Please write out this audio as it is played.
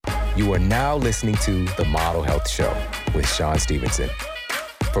You are now listening to The Model Health Show with Sean Stevenson.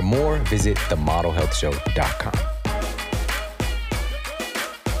 For more, visit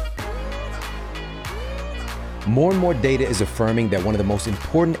themodelhealthshow.com. More and more data is affirming that one of the most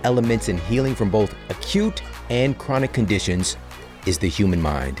important elements in healing from both acute and chronic conditions is the human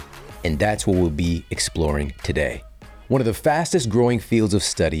mind. And that's what we'll be exploring today. One of the fastest growing fields of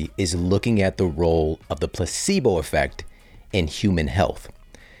study is looking at the role of the placebo effect in human health.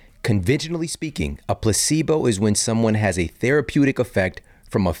 Conventionally speaking, a placebo is when someone has a therapeutic effect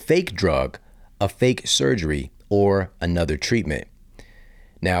from a fake drug, a fake surgery, or another treatment.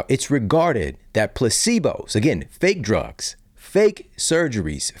 Now, it's regarded that placebos, again, fake drugs, fake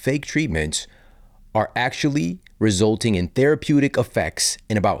surgeries, fake treatments, are actually resulting in therapeutic effects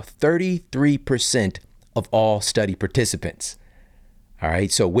in about 33% of all study participants. All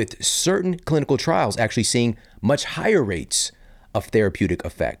right, so with certain clinical trials actually seeing much higher rates of therapeutic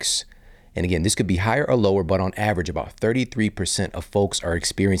effects. And again, this could be higher or lower, but on average, about 33% of folks are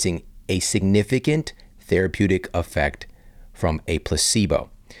experiencing a significant therapeutic effect from a placebo.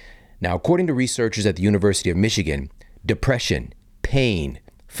 Now, according to researchers at the University of Michigan, depression, pain,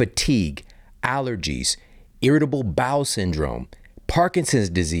 fatigue, allergies, irritable bowel syndrome, Parkinson's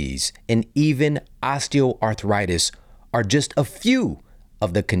disease, and even osteoarthritis are just a few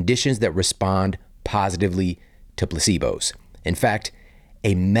of the conditions that respond positively to placebos. In fact,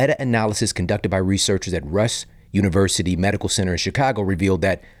 a meta-analysis conducted by researchers at Rush University Medical Center in Chicago revealed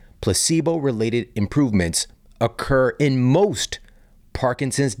that placebo-related improvements occur in most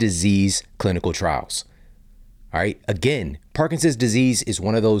Parkinson's disease clinical trials. All right. Again, Parkinson's disease is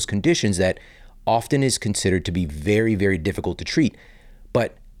one of those conditions that often is considered to be very, very difficult to treat.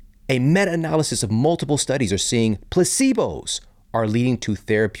 But a meta-analysis of multiple studies are seeing placebos are leading to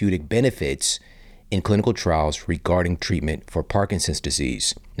therapeutic benefits in clinical trials regarding treatment for Parkinson's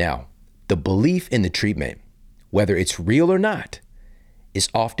disease. Now, the belief in the treatment, whether it's real or not, is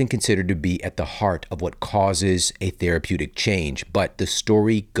often considered to be at the heart of what causes a therapeutic change. But the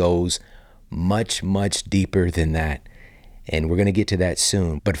story goes much, much deeper than that. And we're going to get to that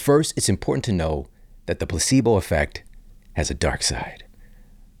soon. But first, it's important to know that the placebo effect has a dark side.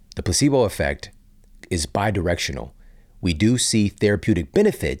 The placebo effect is bidirectional. We do see therapeutic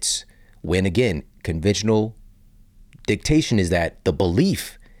benefits when, again, conventional dictation is that the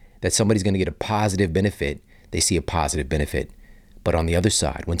belief that somebody's going to get a positive benefit, they see a positive benefit. But on the other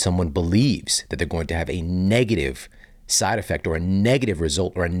side, when someone believes that they're going to have a negative side effect or a negative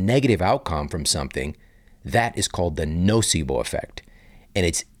result or a negative outcome from something, that is called the nocebo effect. And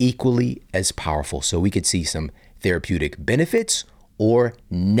it's equally as powerful. So we could see some therapeutic benefits or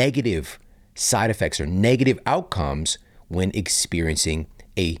negative side effects or negative outcomes when experiencing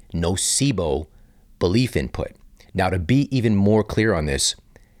a nocebo belief input. Now, to be even more clear on this,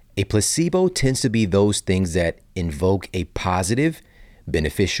 a placebo tends to be those things that invoke a positive,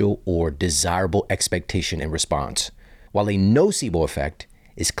 beneficial, or desirable expectation and response, while a nocebo effect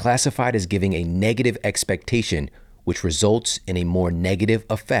is classified as giving a negative expectation, which results in a more negative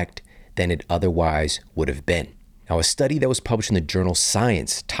effect than it otherwise would have been. Now, a study that was published in the journal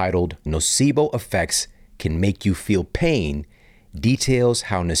Science titled "Nocebo Effects Can Make You Feel Pain" details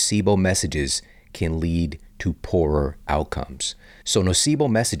how nocebo messages can lead to poorer outcomes. So nocebo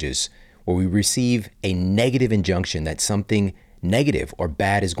messages, where we receive a negative injunction that something negative or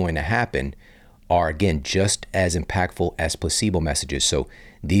bad is going to happen, are again just as impactful as placebo messages. So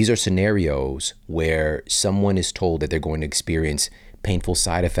these are scenarios where someone is told that they're going to experience painful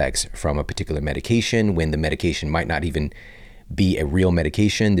side effects from a particular medication when the medication might not even be a real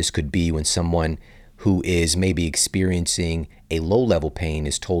medication. This could be when someone who is maybe experiencing a low-level pain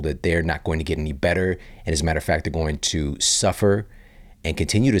is told that they're not going to get any better. And as a matter of fact, they're going to suffer and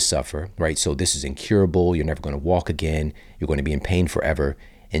continue to suffer, right? So this is incurable. You're never going to walk again. You're going to be in pain forever.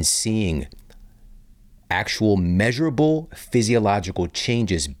 And seeing actual measurable physiological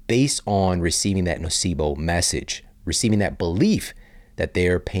changes based on receiving that nocebo message, receiving that belief that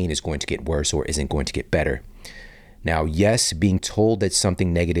their pain is going to get worse or isn't going to get better. Now, yes, being told that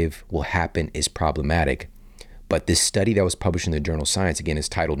something negative will happen is problematic, but this study that was published in the journal Science, again, is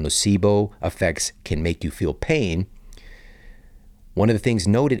titled "Nocebo Effects Can Make You Feel Pain." One of the things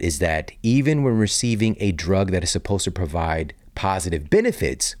noted is that even when receiving a drug that is supposed to provide positive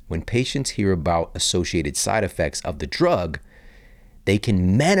benefits, when patients hear about associated side effects of the drug, they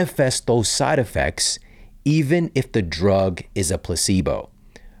can manifest those side effects even if the drug is a placebo.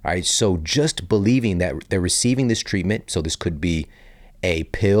 All right, so just believing that they're receiving this treatment, so this could be a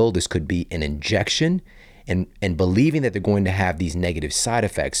pill, this could be an injection, And believing that they're going to have these negative side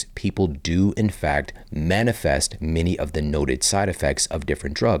effects, people do in fact manifest many of the noted side effects of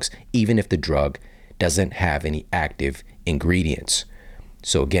different drugs, even if the drug doesn't have any active ingredients.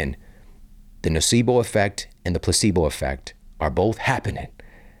 So again, the nocebo effect and the placebo effect are both happening,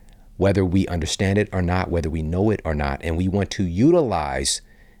 whether we understand it or not, whether we know it or not. And we want to utilize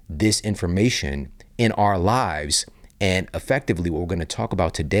this information in our lives. And effectively, what we're going to talk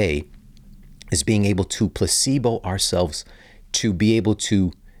about today is being able to placebo ourselves to be able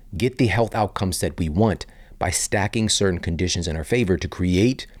to get the health outcomes that we want by stacking certain conditions in our favor to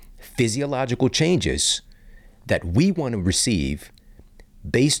create physiological changes that we want to receive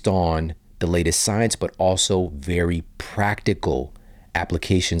based on the latest science, but also very practical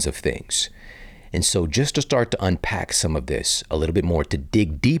applications of things. And so just to start to unpack some of this a little bit more, to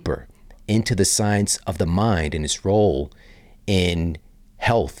dig deeper into the science of the mind and its role in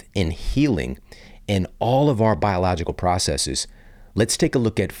health, in healing, in all of our biological processes, let's take a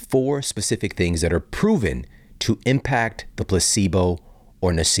look at 4 specific things that are proven to impact the placebo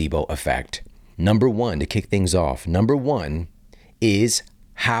or nocebo effect. Number 1, to kick things off, number 1 is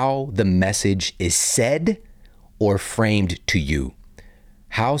how the message is said or framed to you.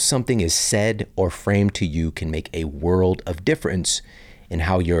 How something is said or framed to you can make a world of difference in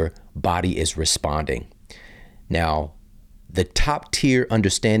how your body is responding. Now, the top tier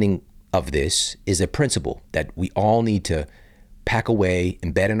understanding of this is a principle that we all need to pack away,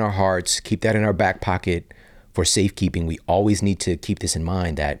 embed in our hearts, keep that in our back pocket for safekeeping. We always need to keep this in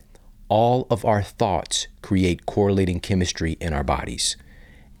mind that all of our thoughts create correlating chemistry in our bodies.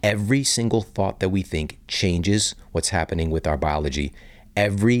 Every single thought that we think changes what's happening with our biology.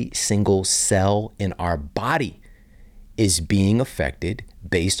 Every single cell in our body is being affected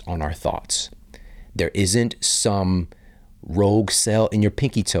based on our thoughts. There isn't some rogue cell in your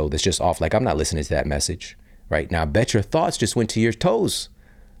pinky toe that's just off, like, I'm not listening to that message, right? Now, I bet your thoughts just went to your toes,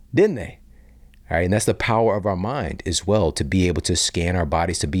 didn't they? All right, and that's the power of our mind as well, to be able to scan our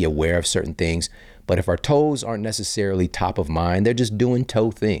bodies, to be aware of certain things. But if our toes aren't necessarily top of mind, they're just doing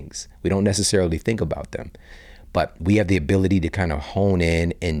toe things. We don't necessarily think about them. But we have the ability to kind of hone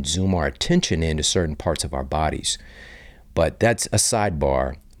in and zoom our attention into certain parts of our bodies. But that's a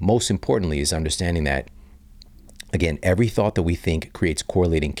sidebar. Most importantly is understanding that, again, every thought that we think creates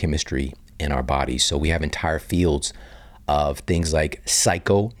correlating chemistry in our bodies. So we have entire fields of things like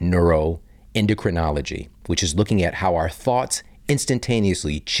psychoneuroendocrinology, which is looking at how our thoughts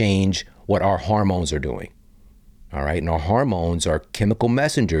instantaneously change what our hormones are doing. All right. And our hormones are chemical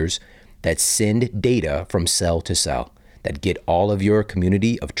messengers that send data from cell to cell, that get all of your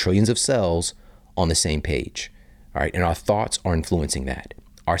community of trillions of cells on the same page. All right. And our thoughts are influencing that.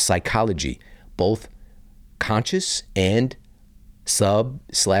 Our psychology, both conscious and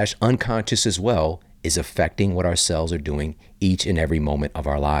sub/unconscious as well, is affecting what our cells are doing each and every moment of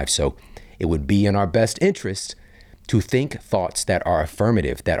our lives. So it would be in our best interest to think thoughts that are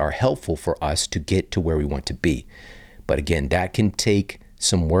affirmative, that are helpful for us to get to where we want to be. But again, that can take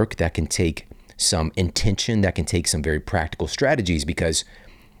some work, that can take some intention, that can take some very practical strategies, because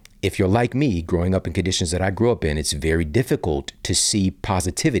if you're like me, growing up in conditions that I grew up in, it's very difficult to see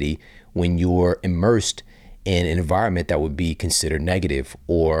positivity when you're immersed in an environment that would be considered negative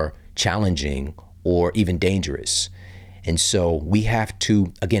or challenging or even dangerous. And so we have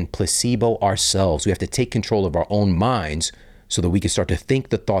to, again, placebo ourselves. We have to take control of our own minds so that we can start to think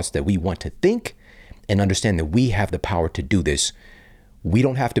the thoughts that we want to think and understand that we have the power to do this. We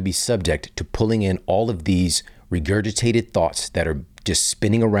don't have to be subject to pulling in all of these regurgitated thoughts that are just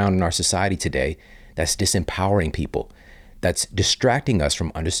spinning around in our society today, that's disempowering people, that's distracting us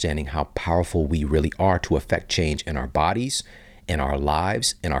from understanding how powerful we really are to affect change in our bodies, in our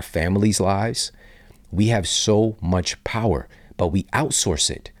lives, in our families' lives. We have so much power, but we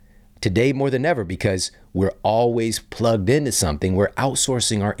outsource it today more than ever because we're always plugged into something. We're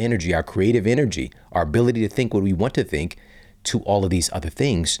outsourcing our energy, our creative energy, our ability to think what we want to think to all of these other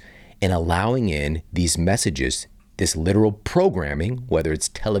things, and allowing in these messages, this literal programming, whether it's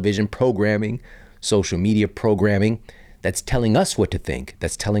television programming, social media programming, that's telling us what to think,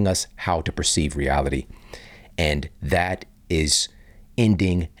 that's telling us how to perceive reality. And that is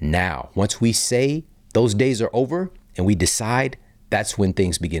ending now. Once we say those days are over and we decide, that's when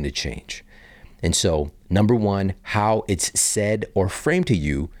things begin to change. And so, number one, how it's said or framed to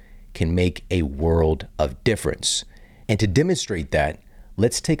you can make a world of difference. And to demonstrate that,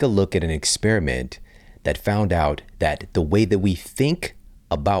 let's take a look at an experiment that found out that the way that we think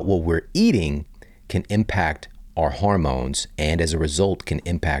about what we're eating can impact our hormones and as a result can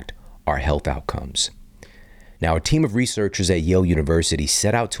impact our health outcomes. Now, a team of researchers at Yale University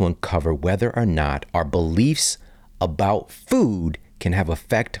set out to uncover whether or not our beliefs about food can have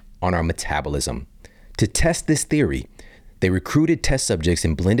effect on our metabolism. To test this theory, they recruited test subjects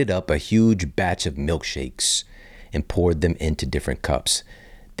and blended up a huge batch of milkshakes and poured them into different cups.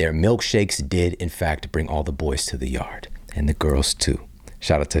 Their milkshakes did, in fact, bring all the boys to the yard, and the girls too.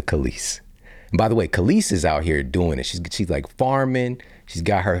 Shout out to Khalees. And by the way, Khalees is out here doing it. She's like farming. She's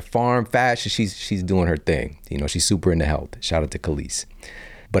got her farm fashion. She's doing her thing. You know, she's super into health. Shout out to Khalees.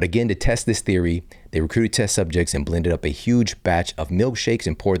 But again, to test this theory, they recruited test subjects and blended up a huge batch of milkshakes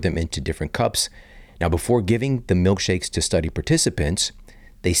and poured them into different cups. Now, before giving the milkshakes to study participants,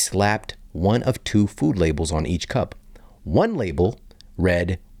 they slapped one of two food labels on each cup. One label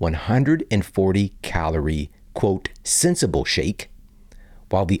read 140 calorie, quote, sensible shake,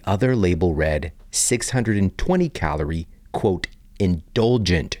 while the other label read 620 calorie, quote,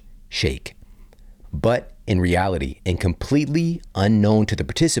 indulgent shake. But in reality, and completely unknown to the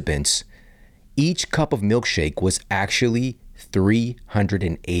participants, each cup of milkshake was actually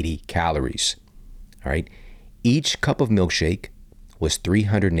 380 calories. All right. Each cup of milkshake was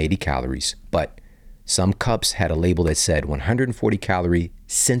 380 calories, but some cups had a label that said 140 calorie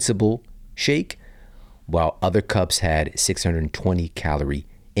sensible shake, while other cups had 620 calorie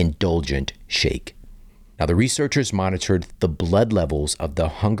indulgent shake. Now, the researchers monitored the blood levels of the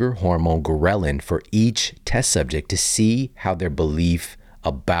hunger hormone ghrelin for each test subject to see how their belief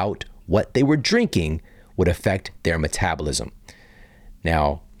about what they were drinking would affect their metabolism.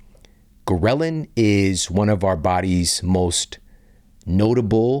 Now, ghrelin is one of our body's most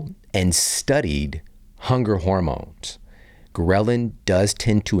notable and studied hunger hormones. Ghrelin does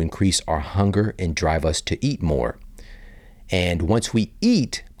tend to increase our hunger and drive us to eat more. And once we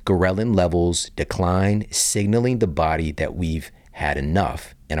eat, ghrelin levels decline, signaling the body that we've had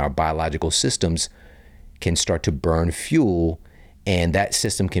enough, and our biological systems can start to burn fuel, and that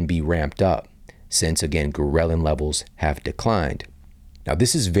system can be ramped up since, again, ghrelin levels have declined. Now,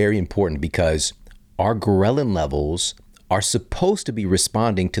 this is very important because our ghrelin levels are supposed to be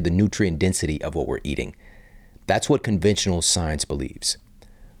responding to the nutrient density of what we're eating. That's what conventional science believes.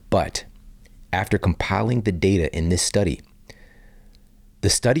 But after compiling the data in this study, the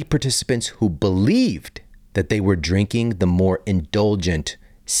study participants who believed that they were drinking the more indulgent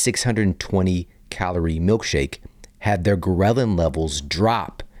 620 calorie milkshake had their ghrelin levels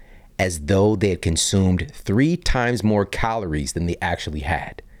drop as though they had consumed 3 times more calories than they actually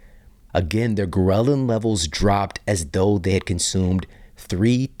had. Again, their ghrelin levels dropped as though they had consumed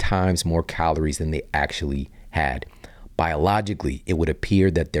 3 times more calories than they actually had. Biologically, it would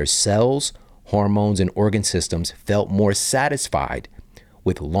appear that their cells, hormones, and organ systems felt more satisfied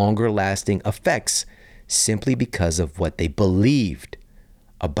with longer lasting effects simply because of what they believed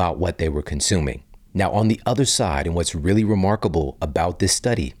about what they were consuming. Now, on the other side, and what's really remarkable about this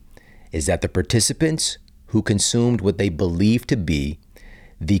study is that the participants who consumed what they believed to be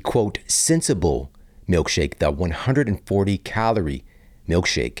the, quote, sensible milkshake, the 140 calorie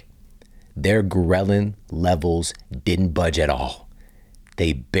milkshake, their ghrelin levels didn't budge at all.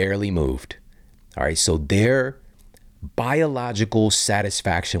 They barely moved. All right, so their biological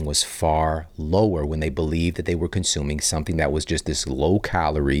satisfaction was far lower when they believed that they were consuming something that was just this low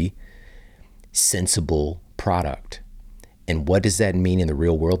calorie, sensible product. And what does that mean in the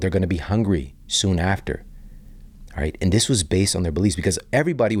real world? They're going to be hungry soon after. All right. And this was based on their beliefs because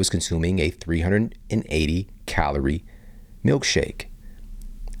everybody was consuming a 380 calorie milkshake.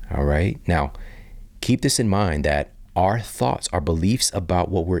 All right. Now, keep this in mind that our thoughts, our beliefs about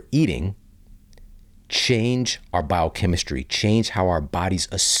what we're eating change our biochemistry, change how our bodies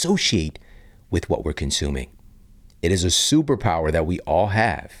associate with what we're consuming. It is a superpower that we all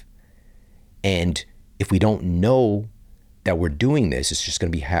have. And if we don't know that we're doing this, it's just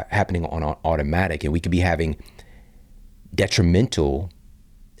going to be happening on automatic, and we could be having detrimental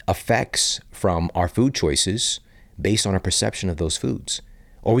effects from our food choices based on our perception of those foods.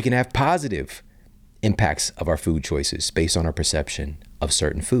 Or we can have positive impacts of our food choices based on our perception of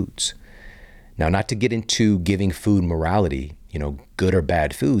certain foods. Now, not to get into giving food morality, good or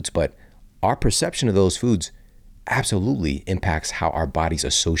bad foods, but our perception of those foods absolutely impacts how our bodies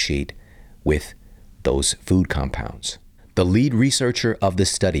associate with those food compounds. The lead researcher of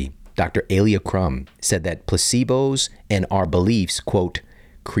this study, Dr. Alia Crum, said that placebos and our beliefs, quote,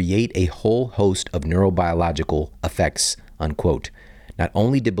 create a whole host of neurobiological effects, unquote. Not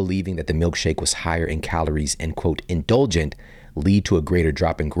only did believing that the milkshake was higher in calories and, quote, indulgent lead to a greater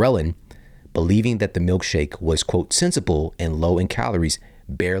drop in ghrelin, believing that the milkshake was, quote, sensible and low in calories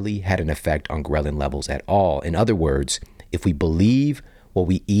barely had an effect on ghrelin levels at all. In other words, if we believe what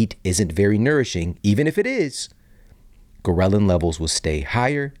we eat isn't very nourishing, even if it is, ghrelin levels will stay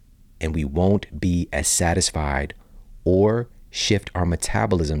higher and we won't be as satisfied or shift our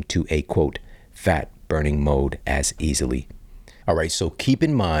metabolism to a quote, fat burning mode as easily. All right, so keep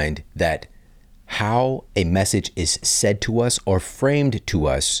in mind that how a message is said to us or framed to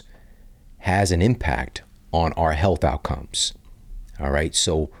us has an impact on our health outcomes. All right,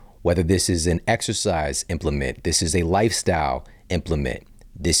 so whether this is an exercise implement, this is a lifestyle implement,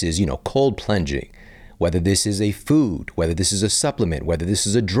 this is, cold plunging, whether this is a food, whether this is a supplement, whether this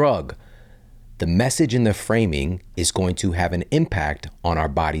is a drug, the message in the framing is going to have an impact on our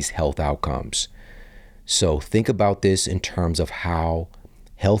body's health outcomes. So think about this in terms of how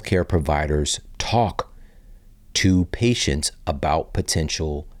healthcare providers talk to patients about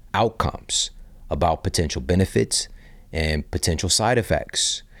potential outcomes, about potential benefits and potential side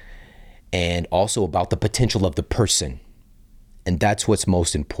effects, and also about the potential of the person. And that's what's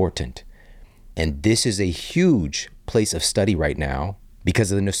most important. And this is a huge place of study right now because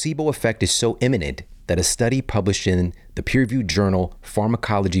the nocebo effect is so imminent that a study published in the peer-reviewed journal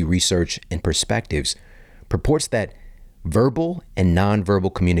Pharmacology Research and Perspectives purports that verbal and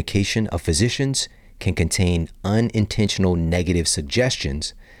nonverbal communication of physicians can contain unintentional negative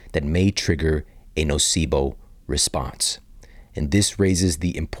suggestions that may trigger a nocebo response. And this raises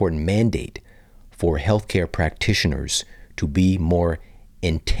the important mandate for healthcare practitioners to be more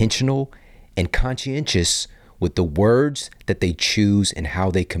intentional and conscientious with the words that they choose and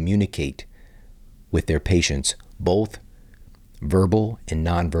how they communicate with their patients, both verbal and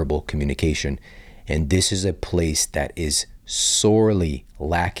nonverbal communication. And this is a place that is sorely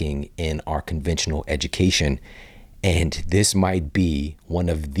lacking in our conventional education. And this might be one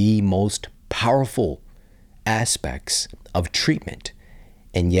of the most powerful aspects of treatment.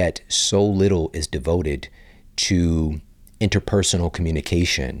 And yet so little is devoted to interpersonal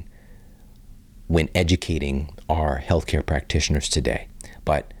communication when educating our healthcare practitioners today.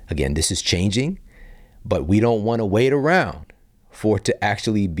 But again, this is changing, but we don't want to wait around for it to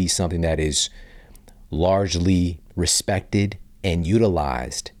actually be something that is largely respected and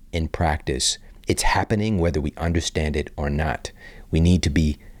utilized in practice. It's happening whether we understand it or not. We need to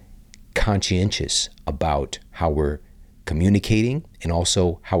be conscientious about how we're communicating and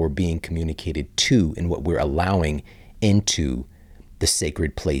also how we're being communicated to and what we're allowing into the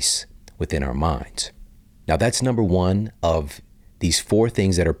sacred place within our minds. Now, that's number one of these 4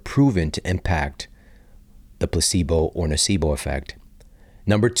 things that are proven to impact the placebo or nocebo effect.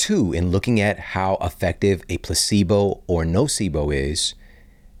 Number 2, in looking at how effective a placebo or nocebo is,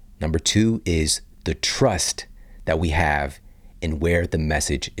 number 2 is the trust that we have in where the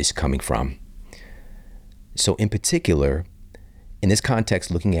message is coming from. So in particular, in this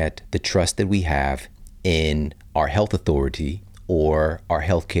context, looking at the trust that we have in our health authority or our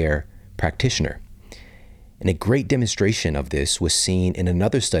healthcare practitioner. And a great demonstration of this was seen in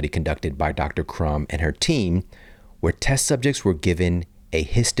another study conducted by Dr. Crum and her team, where test subjects were given a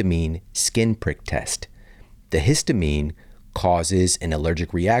histamine skin prick test. The histamine causes an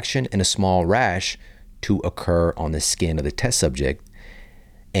allergic reaction and a small rash to occur on the skin of the test subject.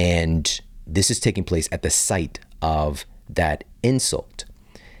 And this is taking place at the site of that insult.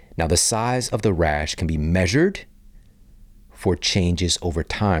 Now, the size of the rash can be measured for changes over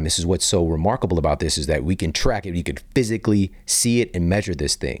time. This is what's so remarkable about this, is that we can track it. We could physically see it and measure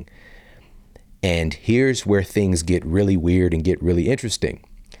this thing. And here's where things get really weird and get really interesting.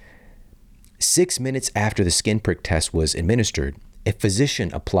 6 minutes after the skin prick test was administered, a physician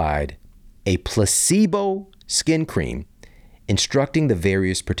applied a placebo skin cream, instructing the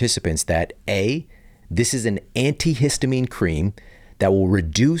various participants that A, this is an antihistamine cream that will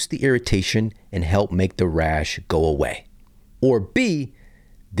reduce the irritation and help make the rash go away. Or B,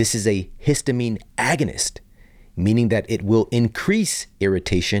 this is a histamine agonist, meaning that it will increase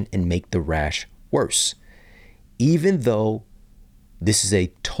irritation and make the rash worse. Even though this is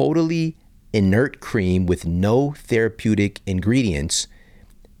a totally inert cream with no therapeutic ingredients,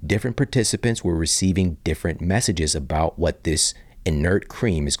 different participants were receiving different messages about what this inert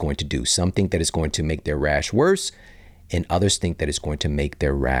cream is going to do. Some think that it's going to make their rash worse, and others think that it's going to make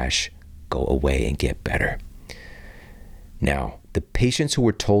their rash go away and get better. Now, the patients who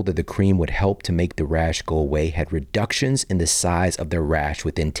were told that the cream would help to make the rash go away had reductions in the size of their rash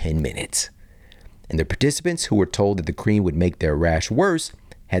within 10 minutes. And the participants who were told that the cream would make their rash worse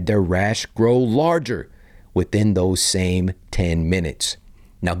had their rash grow larger within those same 10 minutes.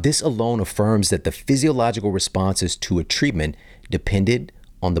 Now, this alone affirms that the physiological responses to a treatment depended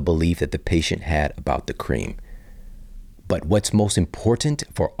on the belief that the patient had about the cream. But what's most important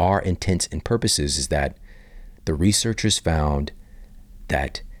for our intents and purposes is that the researchers found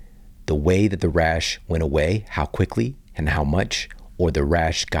that the way that the rash went away, how quickly and how much, or the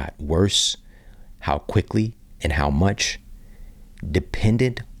rash got worse, how quickly and how much,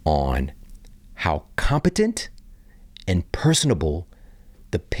 depended on how competent and personable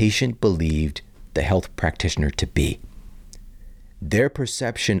the patient believed the health practitioner to be. Their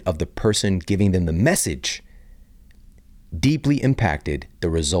perception of the person giving them the message deeply impacted the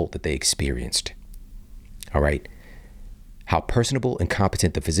result that they experienced. All right. How personable and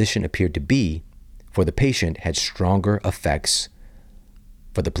competent the physician appeared to be for the patient had stronger effects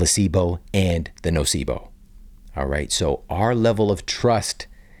for the placebo and the nocebo. All right. So our level of trust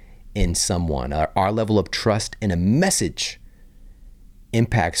in someone, our level of trust in a message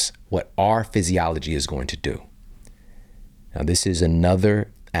impacts what our physiology is going to do. Now, this is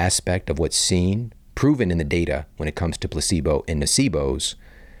another aspect of what's seen, proven in the data when it comes to placebo and nocebos.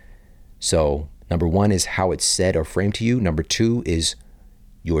 So number one is how it's said or framed to you. Number two is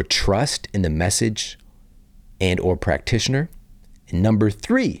your trust in the message and or practitioner. And number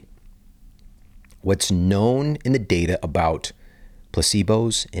three, what's known in the data about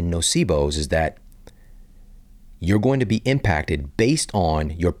placebos and nocebos is that you're going to be impacted based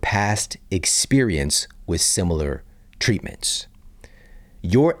on your past experience with similar treatments.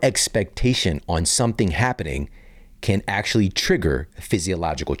 Your expectation on something happening can actually trigger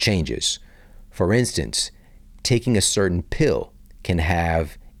physiological changes. For instance, taking a certain pill can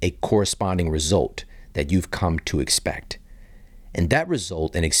have a corresponding result that you've come to expect. And that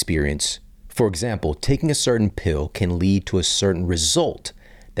result and experience, for example, taking a certain pill can lead to a certain result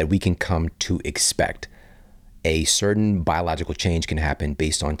that we can come to expect. A certain biological change can happen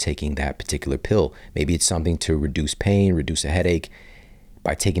based on taking that particular pill. Maybe it's something to reduce pain, reduce a headache.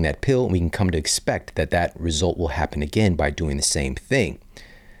 By taking that pill, we can come to expect that that result will happen again by doing the same thing.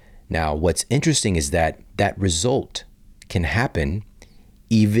 Now, what's interesting is that that result can happen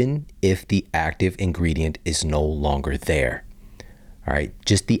even if the active ingredient is no longer there. All right,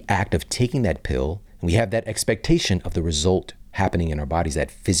 just the act of taking that pill, and we have that expectation of the result happening in our bodies, that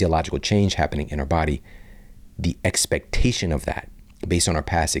physiological change happening in our body. The expectation of that, based on our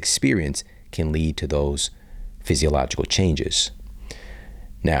past experience, can lead to those physiological changes.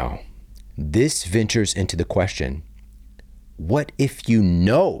 Now, this ventures into the question, what if you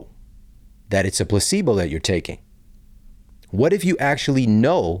know that it's a placebo that you're taking? What if you actually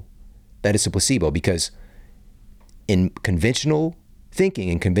know that it's a placebo? Because in conventional thinking,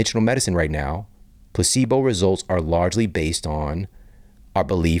 in conventional medicine right now, placebo results are largely based on our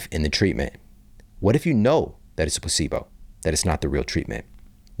belief in the treatment. What if you know that it's a placebo, that it's not the real treatment?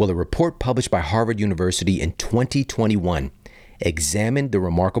 Well, a report published by Harvard University in 2021 examined the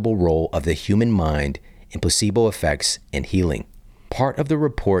remarkable role of the human mind in placebo effects and healing. Part of the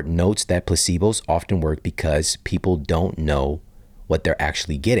report notes that placebos often work because people don't know what they're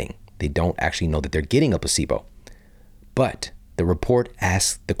actually getting. They don't actually know that they're getting a placebo. But the report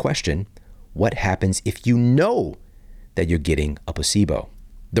asks the question, what happens if you know that you're getting a placebo?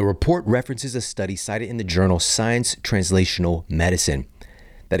 The report references a study cited in the journal Science Translational Medicine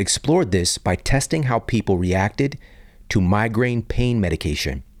that explored this by testing how people reacted to migraine pain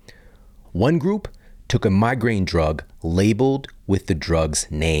medication. One group took a migraine drug labeled with the drug's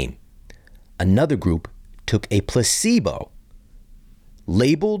name. Another group took a placebo,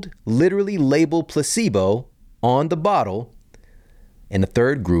 literally labeled placebo on the bottle, and the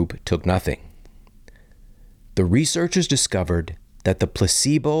third group took nothing. The researchers discovered that the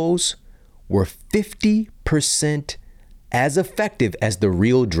placebos were 50% as effective as the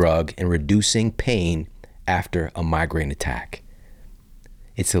real drug in reducing pain after a migraine attack.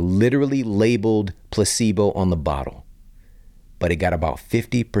 It's a literally labeled placebo on the bottle, but it got about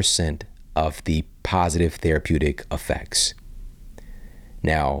 50% of the positive therapeutic effects.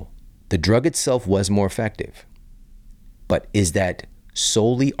 Now, the drug itself was more effective, but is that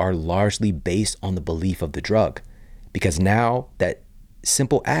solely or largely based on the belief of the drug? Because now that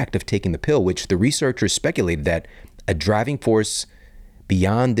simple act of taking the pill, which the researchers speculated that a driving force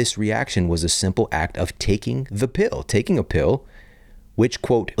beyond this reaction was a simple act of taking the pill, taking a pill, which,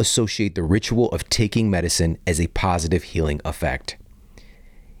 quote, associate the ritual of taking medicine as a positive healing effect.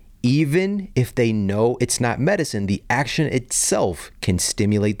 Even if they know it's not medicine, the action itself can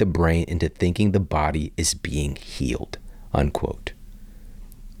stimulate the brain into thinking the body is being healed, unquote.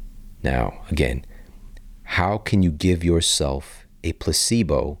 Now, again, how can you give yourself a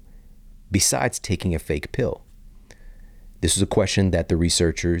placebo besides taking a fake pill? This was a question that the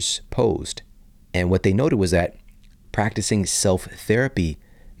researchers posed. And what they noted was that practicing self-therapy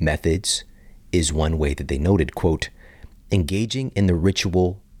methods is one way that they noted, quote, engaging in the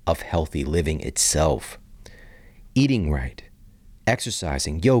ritual of healthy living itself, eating right,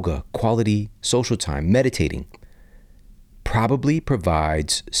 exercising, yoga, quality social time, meditating, probably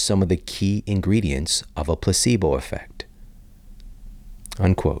provides some of the key ingredients of a placebo effect.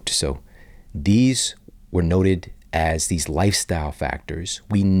 Unquote. So these were noted as these lifestyle factors.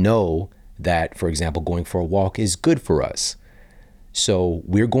 We know that, for example, going for a walk is good for us. So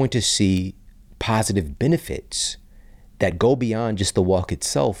we're going to see positive benefits that go beyond just the walk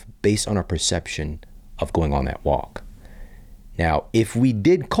itself based on our perception of going on that walk. Now, if we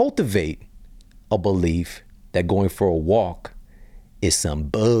did cultivate a belief that going for a walk is some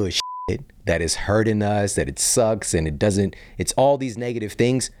bullshit, that is hurting us, that it sucks and it's all these negative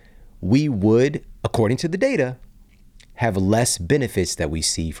things, we would, according to the data, have less benefits that we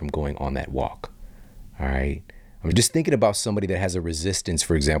see from going on that walk. All right. I'm just thinking about somebody that has a resistance,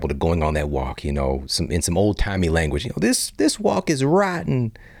 for example, to going on that walk, in some old timey language, this walk is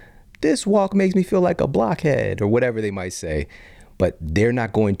rotten. This walk makes me feel like a blockhead or whatever they might say. But they're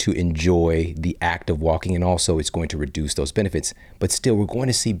not going to enjoy the act of walking, and also it's going to reduce those benefits. But still, we're going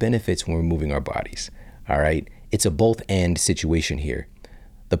to see benefits when we're moving our bodies. All right. It's a both and situation here.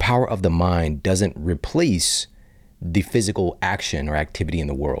 The power of the mind doesn't replace the physical action or activity in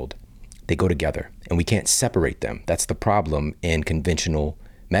the world. They go together and we can't separate them. That's the problem in conventional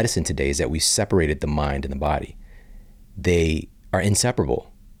medicine today, is that we separated the mind and the body. They are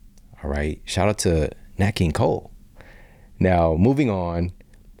inseparable. All right. Shout out to Nat King Cole. Now, moving on,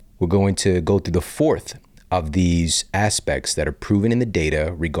 we're going to go through the fourth of these aspects that are proven in the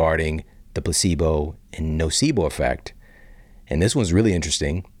data regarding the placebo and nocebo effect. And this one's really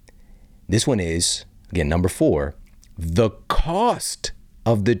interesting. This one is, again, number 4, the cost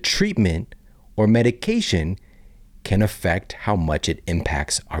of the treatment or medication can affect how much it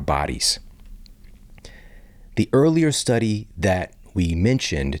impacts our bodies. The earlier study that we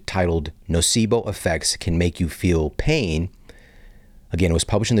mentioned, titled Nocebo Effects Can Make You Feel Pain, again, it was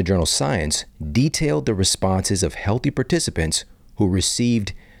published in the journal Science, detailed the responses of healthy participants who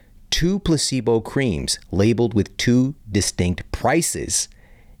received 2 placebo creams labeled with 2 distinct prices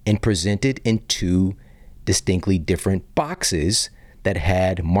and presented in 2 distinctly different boxes that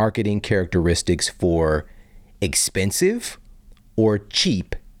had marketing characteristics for expensive or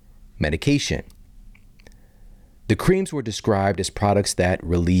cheap medication. The creams were described as products that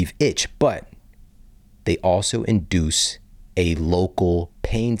relieve itch, but they also induce a local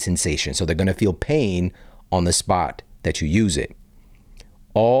pain sensation. So they're going to feel pain on the spot that you use it.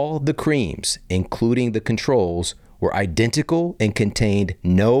 All the creams, including the controls, were identical and contained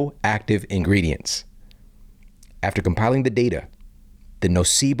no active ingredients. After compiling the data, the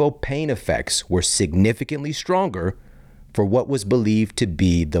nocebo pain effects were significantly stronger for what was believed to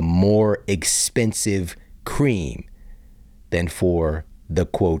be the more expensive cream than for the,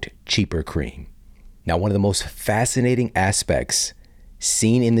 quote, cheaper cream. Now, one of the most fascinating aspects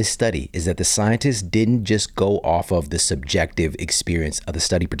seen in this study is that the scientists didn't just go off of the subjective experience of the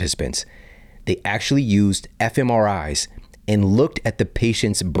study participants. They actually used fMRIs and looked at the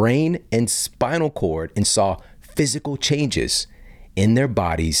patient's brain and spinal cord and saw physical changes in their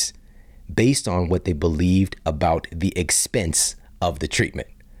bodies based on what they believed about the expense of the treatment.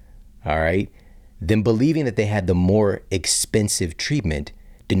 All right. Them believing that they had the more expensive treatment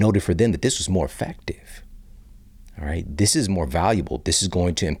denoted for them that this was more effective. All right. This is more valuable. This is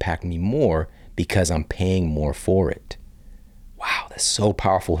going to impact me more because I'm paying more for it. Wow, that's so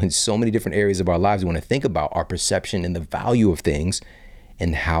powerful in so many different areas of our lives. We want to think about our perception and the value of things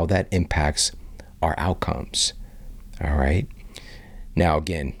and how that impacts our outcomes. All right. Now,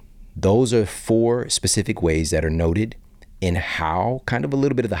 again, those are 4 specific ways that are noted in how, kind of a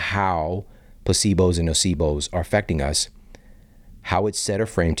little bit of the how placebos and nocebos are affecting us, how it's said or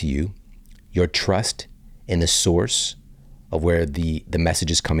framed to you, your trust in the source of where the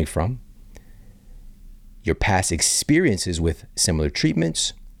message is coming from, your past experiences with similar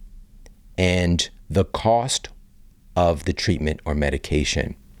treatments, and the cost of the treatment or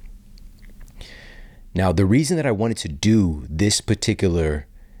medication. Now, the reason that I wanted to do this particular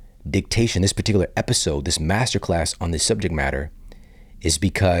dictation, this particular episode, this masterclass on this subject matter is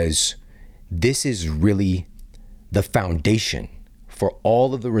because this is really the foundation for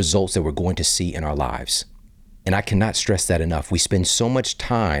all of the results that we're going to see in our lives. And I cannot stress that enough. We spend so much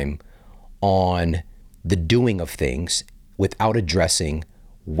time on the doing of things without addressing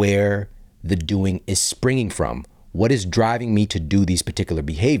where the doing is springing from. What is driving me to do these particular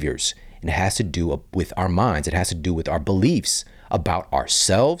behaviors? And it has to do with our minds. It has to do with our beliefs about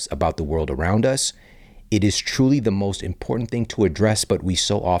ourselves, about the world around us. It is truly the most important thing to address, but we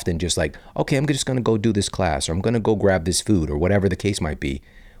so often just like, okay, I'm just going to go do this class, or I'm going to go grab this food, or whatever the case might be,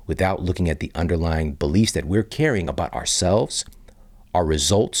 without looking at the underlying beliefs that we're carrying about ourselves, our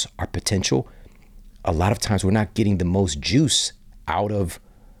results, our potential, a lot of times we're not getting the most juice out of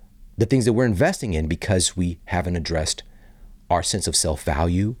the things that we're investing in because we haven't addressed our sense of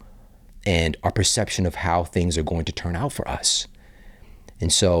self-value and our perception of how things are going to turn out for us.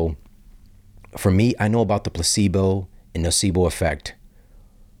 And so for me, I know about the placebo and nocebo effect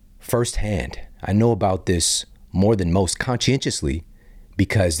firsthand. I know about this more than most conscientiously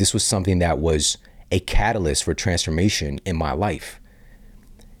because this was something that was a catalyst for transformation in my life.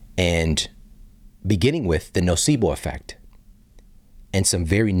 And beginning with the nocebo effect and some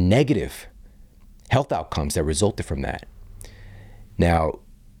very negative health outcomes that resulted from that. Now,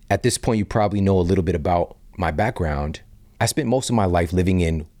 at this point, you probably know a little bit about my background. I spent most of my life living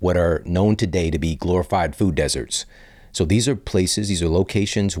in what are known today to be glorified food deserts. So these are places, these are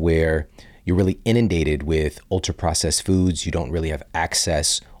locations where you're really inundated with ultra-processed foods. You don't really have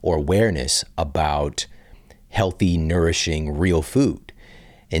access or awareness about healthy, nourishing, real food.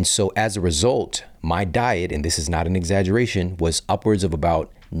 And so as a result, my diet, and this is not an exaggeration, was upwards of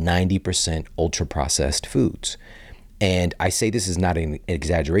about 90% ultra-processed foods. And I say this is not an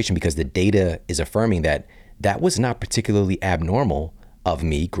exaggeration because the data is affirming that that was not particularly abnormal of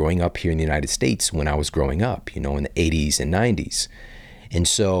me growing up here in the United States when I was growing up, in the 80s and 90s. And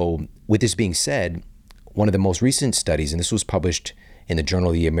so with this being said, one of the most recent studies, and this was published in the Journal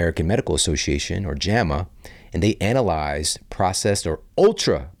of the American Medical Association, or JAMA, and they analyzed processed or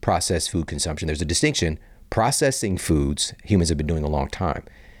ultra processed food consumption. There's a distinction. Processing foods, humans have been doing a long time.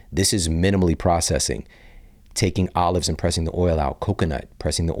 This is minimally processing, taking olives and pressing the oil out, coconut,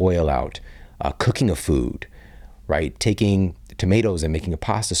 pressing the oil out, cooking a food, right? Taking tomatoes and making a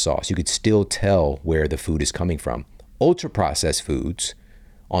pasta sauce. You could still tell where the food is coming from. Ultra processed foods,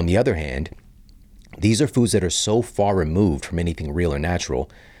 on the other hand, these are foods that are so far removed from anything real or natural.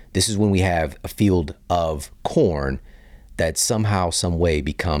 This is when we have a field of corn that somehow, some way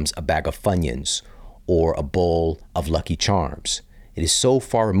becomes a bag of Funyuns or a bowl of Lucky Charms. It is so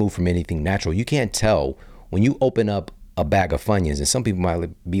far removed from anything natural. You can't tell when you open up a bag of Funyuns, and some people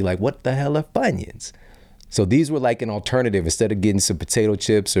might be like, what the hell are Funyuns? So these were like an alternative. Instead of getting some potato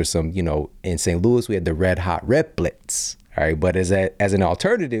chips or some, in St. Louis, we had the Red Hot Riplets. All right. But as an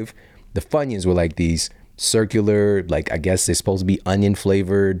alternative, the Funyuns were like these circular, like I guess they're supposed to be onion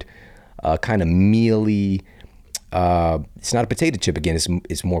flavored, kind of mealy. It's not a potato chip again.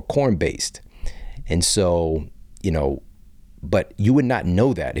 It's more corn based. And so, but you would not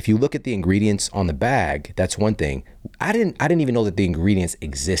know that. If you look at the ingredients on the bag, that's one thing. I didn't even know that the ingredients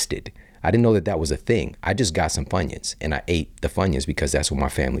existed. I didn't know that that was a thing. I just got some Funyuns and I ate the Funyuns because that's what my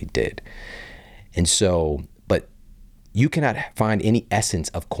family did. And so, but you cannot find any essence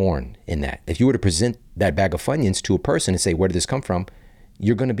of corn in that. If you were to present that bag of Funyuns to a person and say, where did this come from?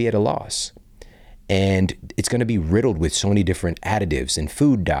 You're going to be at a loss. And it's going to be riddled with so many different additives and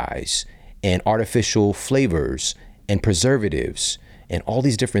food dyes and artificial flavors and preservatives and all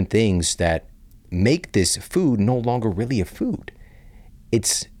these different things that make this food no longer really a food.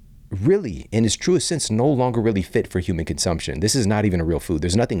 It's really, in its truest sense, no longer really fit for human consumption. This is not even a real food.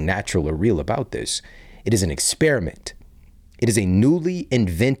 There's nothing natural or real about this. It is an experiment. It is a newly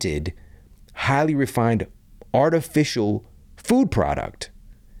invented, highly refined, artificial food product.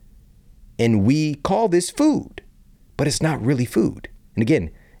 And we call this food, but it's not really food. And again,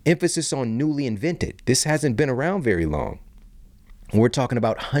 emphasis on newly invented. This hasn't been around very long. We're talking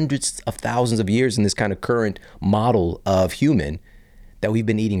about hundreds of thousands of years in this kind of current model of human that we've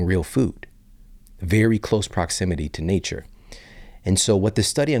been eating real food, very close proximity to nature. And so what the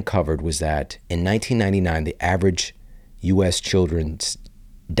study uncovered was that in 1999, the average U.S. children's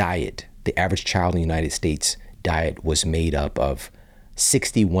diet, the average child in the United States diet was made up of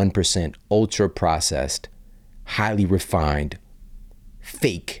 61% ultra-processed, highly refined,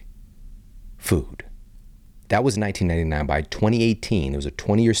 fake food. That was 1999. By 2018, it was a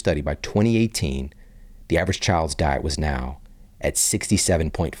 20-year study. By 2018, the average child's diet was now at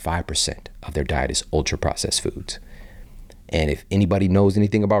 67.5% of their diet is ultra-processed foods. And if anybody knows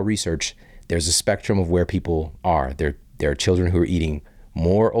anything about research, there's a spectrum of where people are. There are children who are eating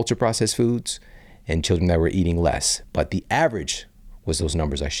more ultra-processed foods and children that were eating less. But the average was those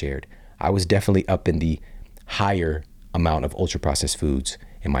numbers I shared. I was definitely up in the higher amount of ultra-processed foods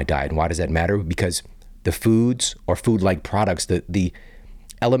in my diet. And why does that matter? Because the foods or food-like products, the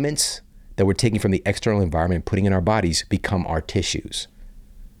elements that we're taking from the external environment, putting in our bodies, become our tissues.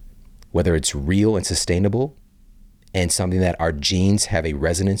 Whether it's real and sustainable and something that our genes have a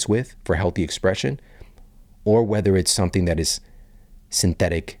resonance with for healthy expression, or whether it's something that is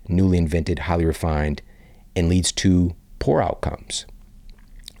synthetic, newly invented, highly refined, and leads to poor outcomes.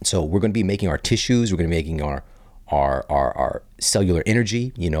 So we're going to be making our tissues, we're going to be making our our cellular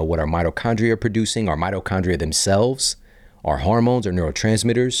energy, what our mitochondria are producing, our mitochondria themselves, our hormones, our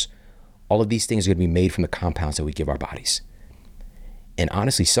neurotransmitters. All of these things are going to be made from the compounds that we give our bodies. And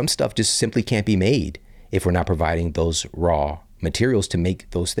honestly, some stuff just simply can't be made if we're not providing those raw materials to make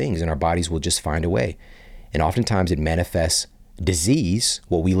those things, and our bodies will just find a way. And oftentimes it manifests disease,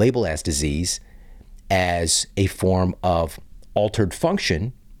 what we label as disease, as a form of altered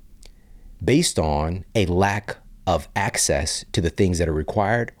function based on a lack of access to the things that are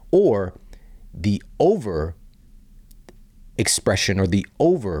required, or the over expression or the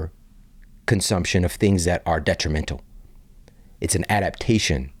over consumption of things that are detrimental. It's an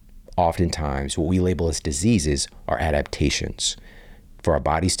adaptation. Oftentimes, what we label as diseases are adaptations for our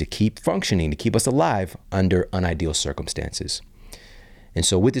bodies to keep functioning, to keep us alive under unideal circumstances. And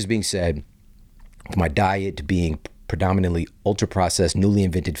so with this being said, with my diet being predominantly ultra-processed, newly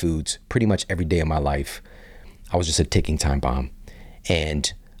invented foods pretty much every day of my life, I was just a ticking time bomb.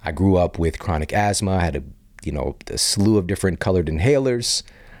 And I grew up with chronic asthma. I had a slew of different colored inhalers.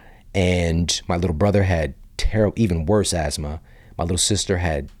 And my little brother had even worse asthma. My little sister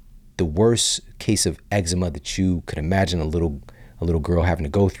had the worst case of eczema that you could imagine a little girl having to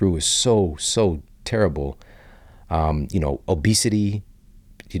go through. Is so terrible. Obesity,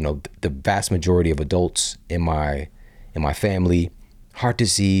 the vast majority of adults in my family, heart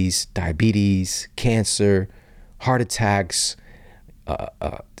disease, diabetes, cancer, heart attacks,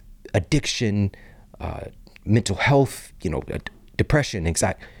 addiction, mental health, depression,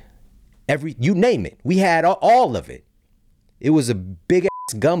 anxiety, you name it. We had all of it. It was a big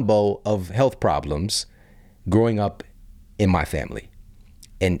ass gumbo of health problems growing up in my family.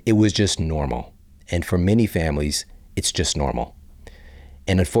 And it was just normal. And for many families, it's just normal.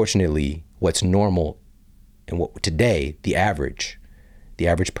 And unfortunately, what's normal and what today, the average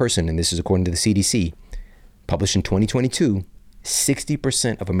person, and this is according to the CDC, published in 2022,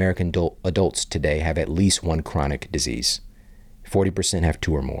 60% of American adults today have at least one chronic disease. 40% have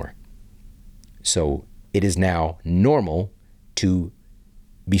two or more. So it is now normal to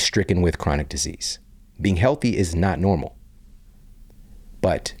be stricken with chronic disease. Being healthy is not normal.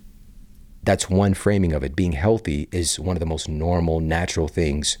 But that's one framing of it. Being healthy is one of the most normal, natural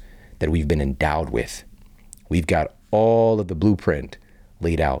things that we've been endowed with. We've got all of the blueprint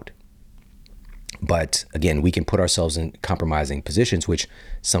laid out. But again, we can put ourselves in compromising positions, which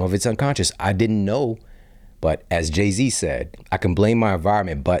some of it's unconscious. I didn't know, but as Jay-Z said, I can blame my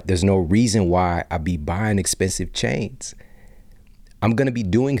environment, but there's no reason why I be buying expensive chains. I'm going to be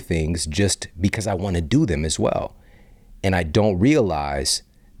doing things just because I want to do them as well. And I don't realize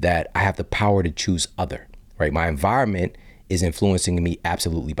that I have the power to choose other, right? My environment is influencing me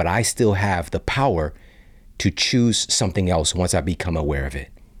absolutely, but I still have the power to choose something else once I become aware of it.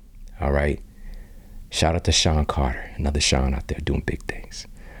 All right. Shout out to Sean Carter, another Sean out there doing big things.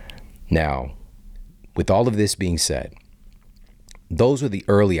 Now, with all of this being said, those were the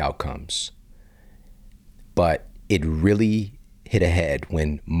early outcomes, but it really hit ahead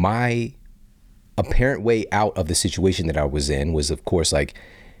when my apparent way out of the situation that I was in was, of course, like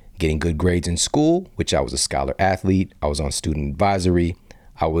getting good grades in school, which I was a scholar athlete. I was on student advisory.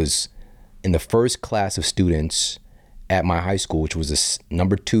 I was in the first class of students at my high school, which was a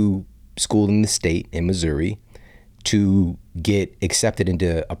number 2 school in the state in Missouri, to get accepted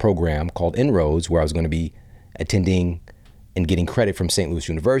into a program called Inroads, where I was going to be attending and getting credit from St. Louis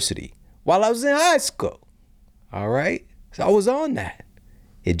University while I was in high school. All right. So I was on that.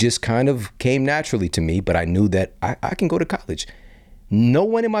 It just kind of came naturally to me, but I knew that I can go to college. No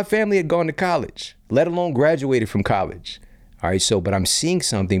one in my family had gone to college, let alone graduated from college. All right. So, but I'm seeing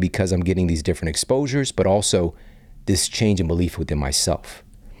something because I'm getting these different exposures, but also this change in belief within myself.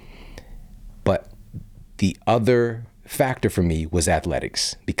 But the other factor for me was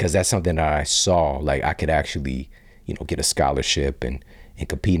athletics, because that's something that I saw, like I could actually, get a scholarship and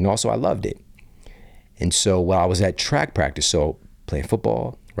compete. And also I loved it. And so while I was at track practice, so playing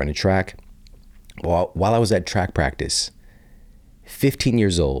football, running track, while I was at track practice, 15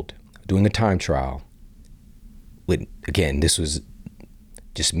 years old, doing a time trial with, again, this was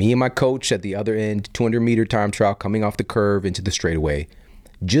just me and my coach at the other end, 200-meter time trial, coming off the curve into the straightaway,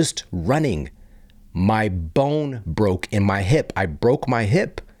 just running. My bone broke in my hip. I broke my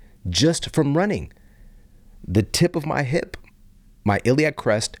hip just from running. The tip of my hip, my iliac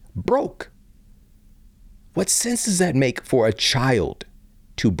crest, broke. What sense does that make for a child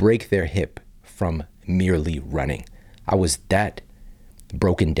to break their hip from merely running? I was that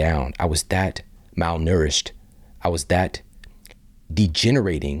broken down. I was that malnourished. I was that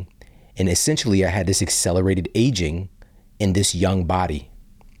degenerating. And essentially, I had this accelerated aging in this young body.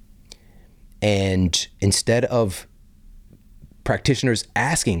 And instead of practitioners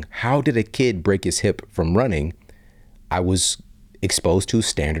asking, how did a kid break his hip from running? I was exposed to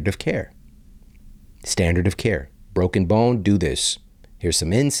standard of care. Standard of care. Broken bone, do this. Here's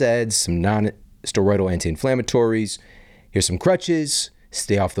some NSAIDs, some non-steroidal anti-inflammatories. Here's some crutches.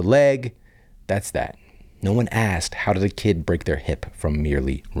 Stay off the leg. That's that. No one asked, how did a kid break their hip from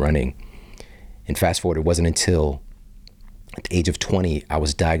merely running? And fast forward, it wasn't until at the age of 20, I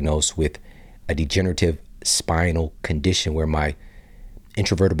was diagnosed with a degenerative spinal condition where my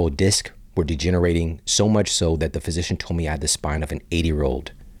intervertebral disc were degenerating so much so that the physician told me I had the spine of an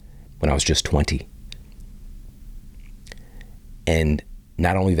 80-year-old when I was just 20. And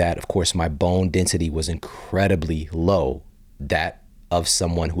not only that, of course, my bone density was incredibly low, that of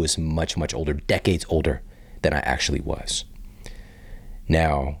someone who is much, much older, decades older than I actually was.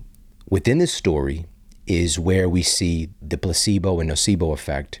 Now, within this story is where we see the placebo and nocebo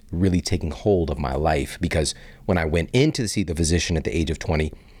effect really taking hold of my life, because when I went in to see the physician at the age of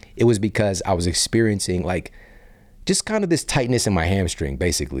 20, it was because I was experiencing like just kind of this tightness in my hamstring,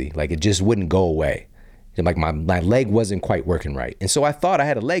 basically. Like it just wouldn't go away. Like my leg wasn't quite working right. And so I thought I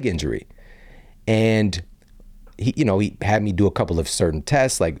had a leg injury. And he had me do a couple of certain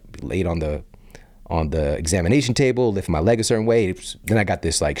tests, like laid on the examination table, lift my leg a certain way. Then I got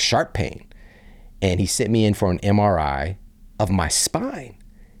this like sharp pain. And he sent me in for an MRI of my spine.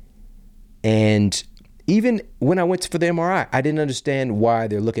 And even when I went for the MRI, I didn't understand why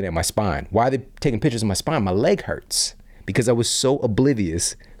they're looking at my spine. Why they're taking pictures of my spine. My leg hurts because I was so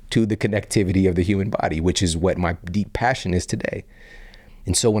oblivious to the connectivity of the human body, which is what my deep passion is today.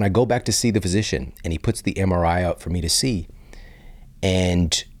 And so when I go back to see the physician and he puts the MRI up for me to see,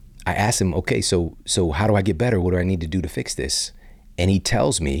 and I ask him, okay, so how do I get better? What do I need to do to fix this? And he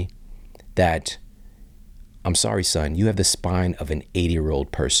tells me that, I'm sorry, son, you have the spine of an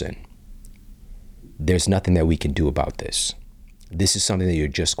 80-year-old person. There's nothing that we can do about this. This is something that you're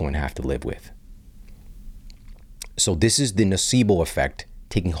just going to have to live with. So this is the nocebo effect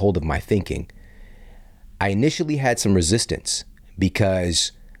taking hold of my thinking. I initially had some resistance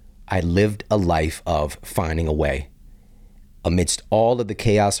because I lived a life of finding a way amidst all of the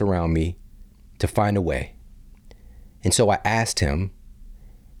chaos around me to find a way. And so I asked him,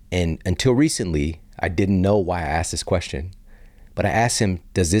 and until recently, I didn't know why I asked this question, but I asked him,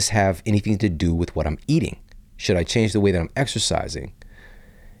 does this have anything to do with what I'm eating? Should I change the way that I'm exercising?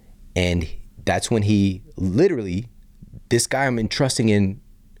 And that's when he literally, this guy I'm entrusting in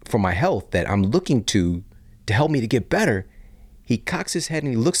for my health, that I'm looking to help me to get better, he cocks his head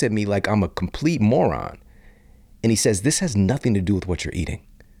and he looks at me like I'm a complete moron. And he says, this has nothing to do with what you're eating.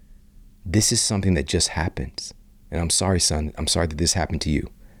 This is something that just happens. And I'm sorry, son. I'm sorry that this happened to you.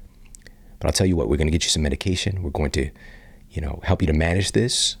 But I'll tell you what, we're going to get you some medication. We're going to, help you to manage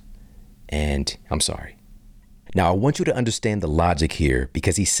this. And I'm sorry. Now, I want you to understand the logic here,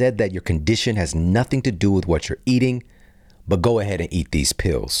 because he said that your condition has nothing to do with what you're eating, but go ahead and eat these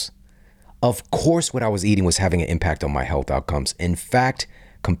pills. Of course, what I was eating was having an impact on my health outcomes. In fact,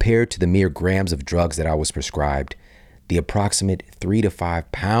 compared to the mere grams of drugs that I was prescribed, the approximate 3 to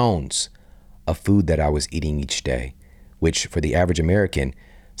 5 pounds of food that I was eating each day, which for the average American,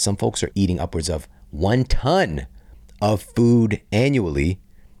 some folks are eating upwards of 1 ton of food annually.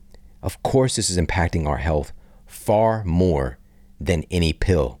 Of course, this is impacting our health far more than any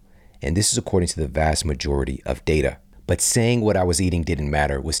pill. And this is according to the vast majority of data. But saying what I was eating didn't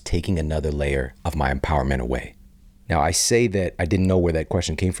matter was taking another layer of my empowerment away. Now, I say that I didn't know where that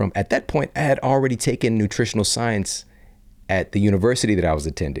question came from. At that point, I had already taken nutritional science at the university that I was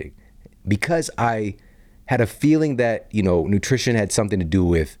attending, because I had a feeling that, nutrition had something to do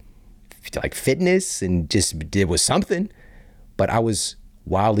with like fitness and just it was something, but I was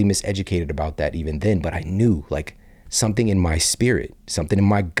wildly miseducated about that even then. But I knew, like, something in my spirit, something in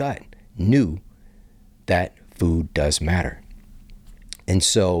my gut knew that food does matter. And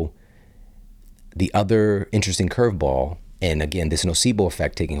so the other interesting curveball, and again, this nocebo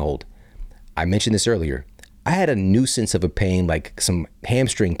effect taking hold, I mentioned this earlier, I had a nuisance of a pain, like some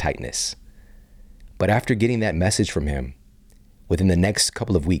hamstring tightness. But after getting that message from him, within the next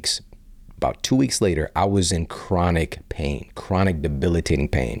couple of weeks, about 2 weeks later, I was in chronic pain, chronic debilitating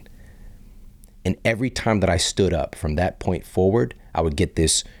pain. And every time that I stood up from that point forward, I would get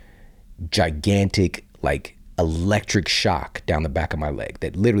this gigantic, like, electric shock down the back of my leg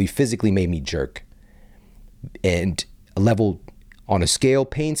that literally physically made me jerk. And a level on a scale,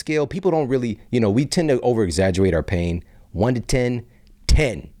 pain scale, people don't really, we tend to over exaggerate our pain. 1 to 10,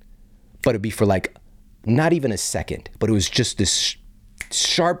 10. But it'd be for like not even a second, but it was just this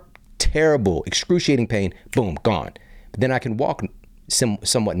sharp, terrible, excruciating pain, boom, gone. But then I can walk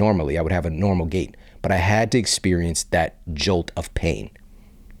somewhat normally. I would have a normal gait, but I had to experience that jolt of pain.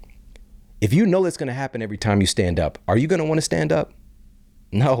 If you know that's going to happen every time you stand up, are you going to want to stand up?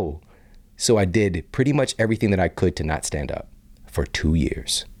 No. So I did pretty much everything that I could to not stand up for 2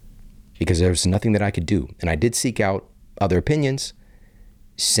 years because there was nothing that I could do. And I did seek out other opinions.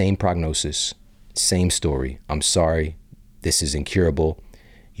 Same prognosis, same story. I'm sorry, this is incurable.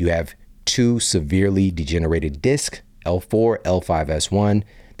 You have 2 severely degenerated discs, L4, L5S1.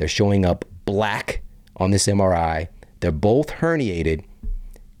 They're showing up black on this MRI. They're both herniated.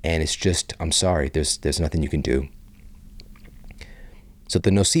 And it's just, I'm sorry, there's nothing you can do. So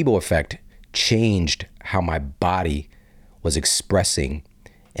the nocebo effect changed how my body was expressing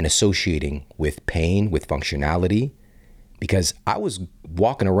and associating with pain, with functionality, because I was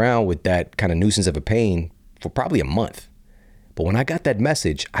walking around with that kind of nuisance of a pain for probably a month. But when I got that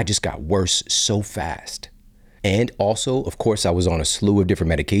message, I just got worse so fast. And also, of course, I was on a slew of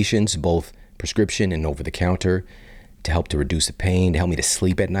different medications, both prescription and over the counter, to help to reduce the pain, to help me to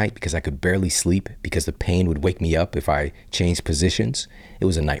sleep at night because I could barely sleep because the pain would wake me up if I changed positions. It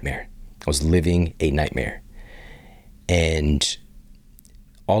was a nightmare. I was living a nightmare. And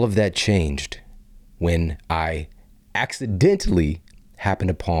all of that changed when I accidentally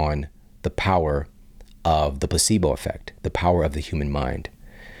happened upon the power of the placebo effect, the power of the human mind.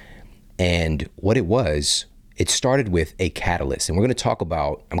 And what it was, it started with a catalyst. And we're going to talk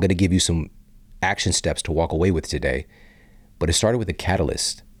about, I'm going to give you some action steps to walk away with today, but it started with a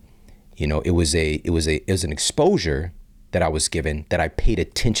catalyst. You know, it was an exposure that I was given that I paid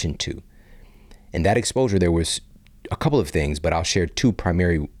attention to. And that exposure, there was a couple of things, but I'll share 2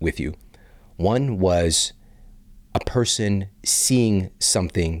 primary with you. One was a person seeing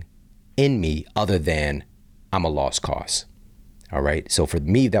something in me other than I'm a lost cause. All right. So for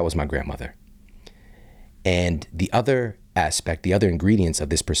me, that was my grandmother. And the other aspect, the other ingredients of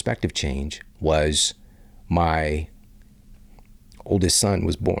this perspective change was my oldest son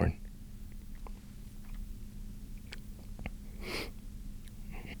was born.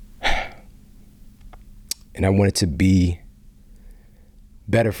 And I wanted to be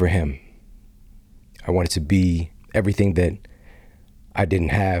better for him. I wanted to be everything that I didn't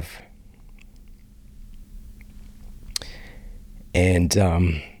have. And,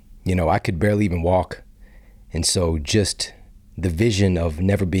 I could barely even walk. And so just the vision of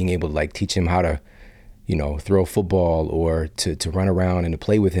never being able to teach him how to, throw a football or to run around and to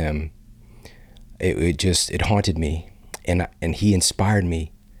play with him, it haunted me. And he inspired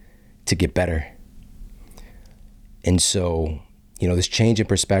me to get better. And so, this change in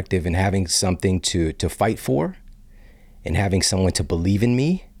perspective and having something to fight for and having someone to believe in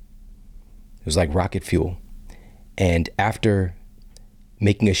me, it was like rocket fuel. And after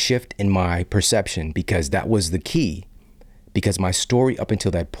making a shift in my perception, because that was the key, because my story up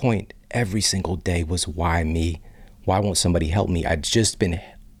until that point, every single day was why me? Why won't somebody help me? I'd just been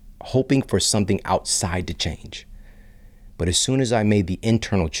hoping for something outside to change. But as soon as I made the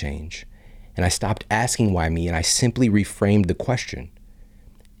internal change and I stopped asking why me and I simply reframed the question,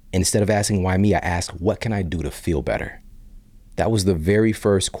 instead of asking why me, I asked, what can I do to feel better? That was the very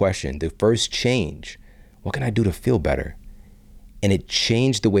first question, the first change. What can I do to feel better? And it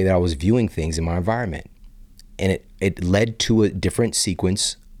changed the way that I was viewing things in my environment. And it led to a different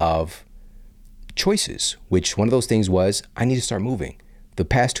sequence of choices, which one of those things was, I need to start moving. The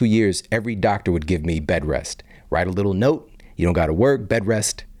past 2 years, every doctor would give me bed rest. Write a little note, you don't got to work, bed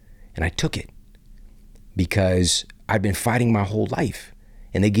rest. And I took it because I'd been fighting my whole life.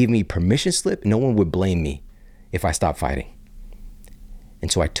 And they gave me permission slip. No one would blame me if I stopped fighting.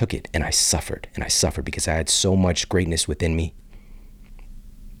 And so I took it and I suffered because I had so much greatness within me.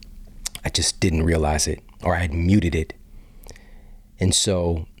 I just didn't realize it, or I had muted it. And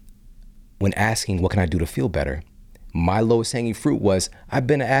so when asking, what can I do to feel better? My lowest hanging fruit was, I've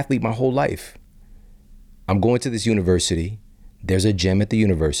been an athlete my whole life. I'm going to this university. There's a gym at the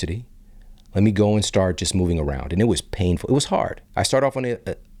university. Let me go and start just moving around. And it was painful. It was hard. I started off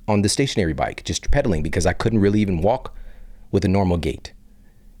on the stationary bike, just pedaling because I couldn't really even walk with a normal gait.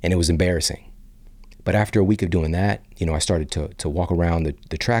 And it was embarrassing. But after a week of doing that, I started to walk around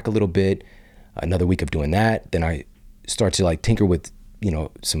the track a little bit. Another week of doing that, then I started to tinker with,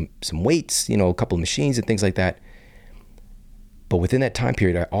 some weights, a couple of machines and things like that. But within that time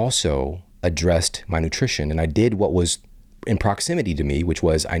period, I also addressed my nutrition, and I did what was in proximity to me, which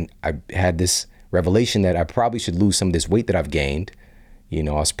was I had this revelation that I probably should lose some of this weight that I've gained. I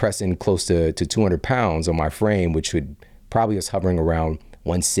was pressing close to 200 pounds on my frame, which probably was hovering around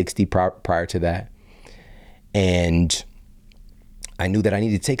 160 prior to that. And I knew that I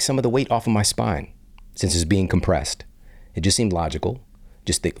needed to take some of the weight off of my spine since it's being compressed. It just seemed logical,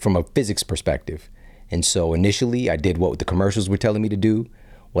 from a physics perspective. And so initially I did what the commercials were telling me to do,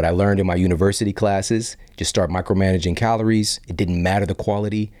 what I learned in my university classes, just start micromanaging calories. It didn't matter the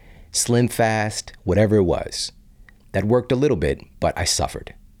quality, slim fast, whatever it was. That worked a little bit, but I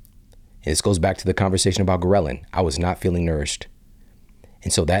suffered. And this goes back to the conversation about ghrelin. I was not feeling nourished.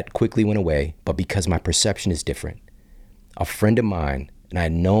 And so that quickly went away, but because my perception is different. A friend of mine, and I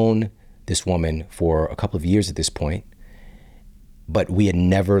had known this woman for a couple of years at this point, but we had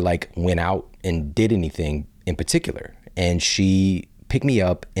never went out and did anything in particular. And she picked me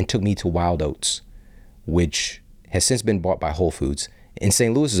up and took me to Wild Oats, which has since been bought by Whole Foods. And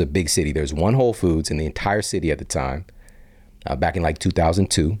St. Louis is a big city. There's one Whole Foods in the entire city at the time, back in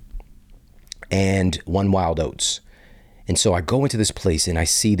 2002, and one Wild Oats. And so I go into this place and I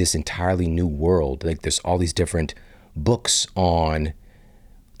see this entirely new world. There's all these different books on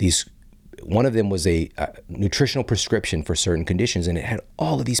these. One of them was a nutritional prescription for certain conditions, and it had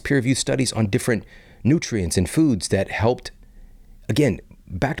all of these peer-reviewed studies on different nutrients and foods that helped, again,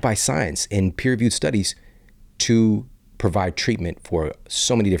 backed by science and peer-reviewed studies, to provide treatment for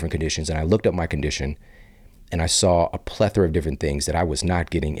so many different conditions. And I looked up my condition and I saw a plethora of different things that I was not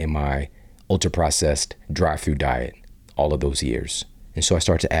getting in my ultra-processed drive-through diet all of those years. And so I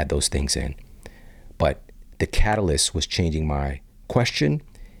started to add those things in. But the catalyst was changing my question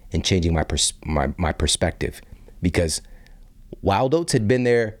and changing my perspective, because Wild Oats had been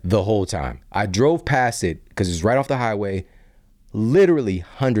there the whole time. I drove past it because it was right off the highway, literally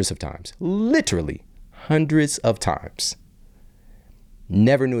hundreds of times.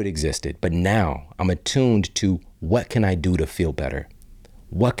 Never knew it existed, but now I'm attuned to what can I do to feel better?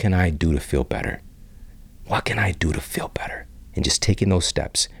 What can I do to feel better? What can I do to feel better? And just taking those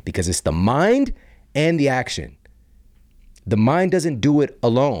steps, because it's the mind and the action. The mind doesn't do it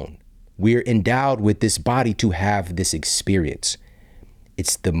alone. We're endowed with this body to have this experience.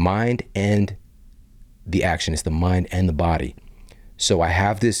 It's the mind and the action. It's the mind and the body. So I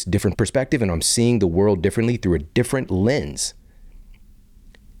have this different perspective and I'm seeing the world differently through a different lens.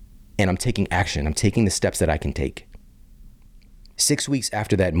 And I'm taking action. I'm taking the steps that I can take. 6 weeks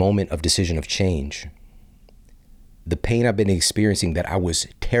after that moment of decision of change, the pain I've been experiencing that I was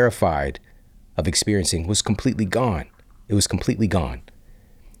terrified of experiencing was completely gone. It was completely gone.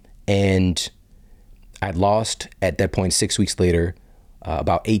 And I'd lost at that point, 6 weeks later,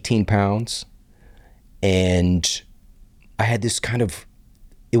 about 18 pounds. And I had this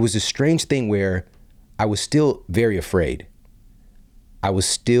it was a strange thing where I was still very afraid. I was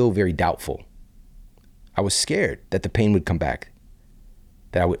still very doubtful. I was scared that the pain would come back.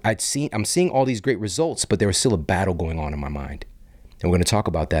 I'm seeing all these great results, but there was still a battle going on in my mind. And we're going to talk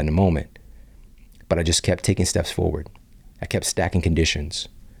about that in a moment. But I just kept taking steps forward. I kept stacking conditions.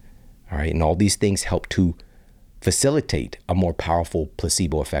 All right. And all these things help to facilitate a more powerful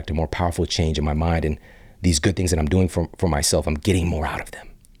placebo effect, a more powerful change in my mind. And these good things that I'm doing for myself, I'm getting more out of them.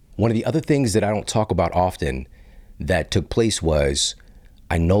 One of the other things that I don't talk about often that took place was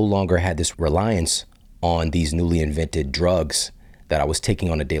I no longer had this reliance on these newly invented drugs that I was taking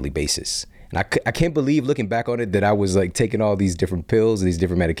on a daily basis. And I can't believe, looking back on it, that I was taking all these different pills, these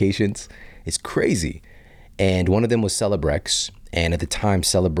different medications. It's crazy. And one of them was Celebrex. And at the time,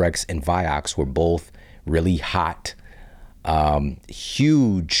 Celebrex and Vioxx were both really hot,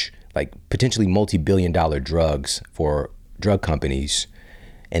 huge, potentially multi-billion-dollar drugs for drug companies.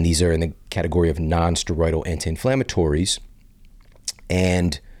 And these are in the category of non-steroidal anti-inflammatories.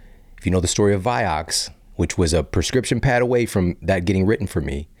 And if you know the story of Vioxx, which was a prescription pad away from that getting written for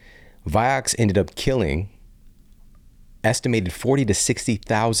me, Vioxx ended up killing estimated 40 to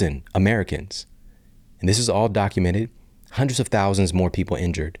 60,000 Americans. And this is all documented. Hundreds of thousands more people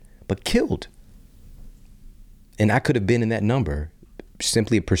injured, but killed. And I could have been in that number,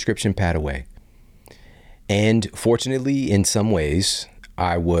 simply a prescription pad away. And fortunately, in some ways,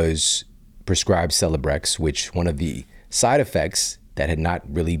 I was prescribed Celebrex, which one of the side effects that had not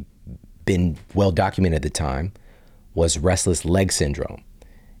really been well documented at the time was restless leg syndrome.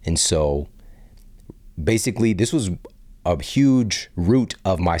 And so basically this was a huge root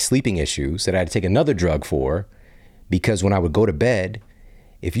of my sleeping issues that I had to take another drug for, because when I would go to bed,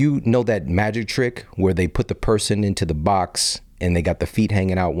 if you know that magic trick where they put the person into the box and they got the feet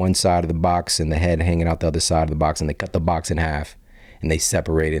hanging out one side of the box and the head hanging out the other side of the box, and they cut the box in half and they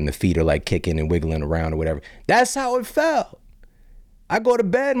separate it and the feet are kicking and wiggling around or whatever. That's how it felt. I go to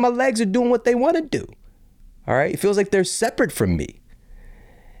bed, my legs are doing what they want to do. All right. It feels like they're separate from me.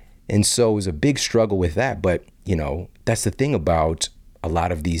 And so it was a big struggle with that. But, that's the thing about a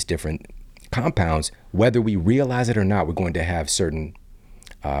lot of these different compounds. Whether we realize it or not, we're going to have certain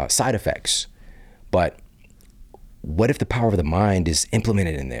side effects. But what if the power of the mind is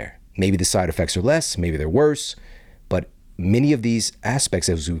implemented in there? Maybe the side effects are less, maybe they're worse, but many of these aspects,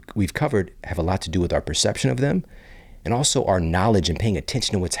 as we've covered, have a lot to do with our perception of them and also our knowledge and paying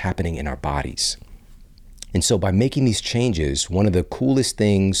attention to what's happening in our bodies. And so by making these changes, one of the coolest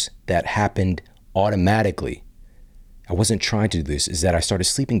things that happened automatically, I wasn't trying to do this, is that I started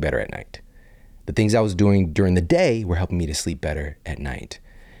sleeping better at night. The things I was doing during the day were helping me to sleep better at night.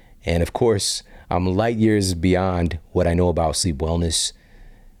 And of course, I'm light years beyond what I know about sleep wellness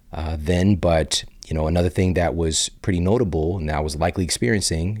then, but another thing that was pretty notable and I was likely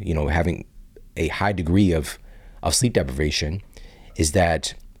experiencing, having a high degree of sleep deprivation, is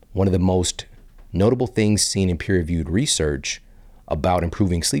that one of the most notable things seen in peer-reviewed research about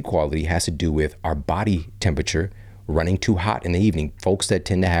improving sleep quality has to do with our body temperature running too hot in the evening. Folks that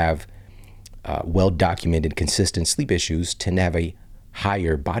tend to have well-documented consistent sleep issues tend to have a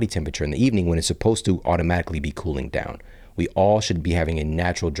higher body temperature in the evening when it's supposed to automatically be cooling down. We all should be having a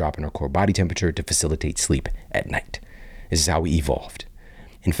natural drop in our core body temperature to facilitate sleep at night. This is how we evolved.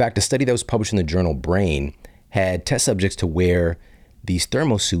 In fact, a study that was published in the journal Brain had test subjects to wear these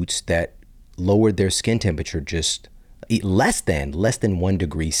thermosuits that lowered their skin temperature just less than 1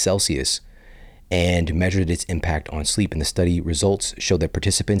 degree Celsius and measured its impact on sleep. And the study results showed that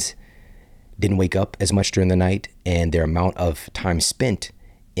participants didn't wake up as much during the night, and their amount of time spent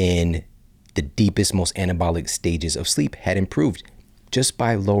in the deepest, most anabolic stages of sleep had improved just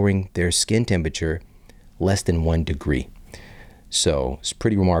by lowering their skin temperature less than 1 degree. So it's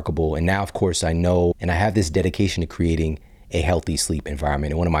pretty remarkable. And now, of course, I know, and I have this dedication to creating a healthy sleep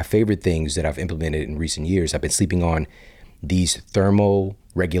environment. And one of my favorite things that I've implemented in recent years, I've been sleeping on these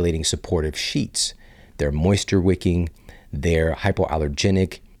thermo-regulating supportive sheets. They're moisture wicking, they're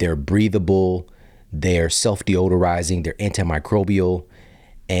hypoallergenic, they're breathable, they're self-deodorizing, they're antimicrobial,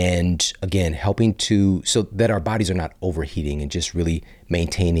 and again, helping so that our bodies are not overheating and just really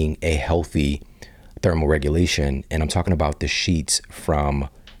maintaining a healthy thermoregulation. And I'm talking about the sheets from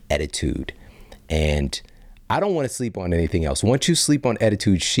Attitude. And I don't want to sleep on anything else. Once you sleep on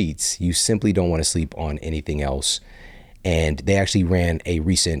Attitude sheets, you simply don't want to sleep on anything else. And they actually ran a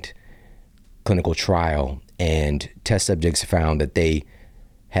recent clinical trial, and test subjects found that they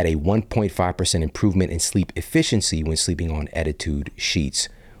had a 1.5% improvement in sleep efficiency when sleeping on Attitude sheets,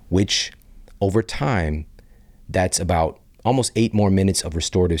 which over time, that's about almost 8 more minutes of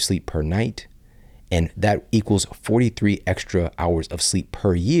restorative sleep per night. And that equals 43 extra hours of sleep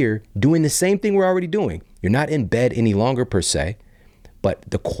per year, doing the same thing we're already doing. You're not in bed any longer per se, but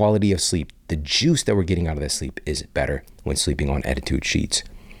the quality of sleep, the juice that we're getting out of that sleep is better when sleeping on Attitude sheets.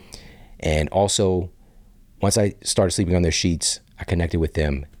 And also, once I started sleeping on their sheets, I connected with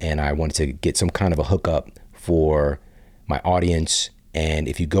them and I wanted to get some kind of a hookup for my audience. And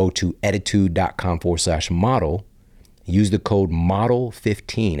if you go to attitude.com/model, use the code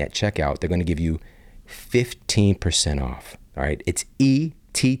MODEL15 at checkout, they're going to give you 15% off. All right. It's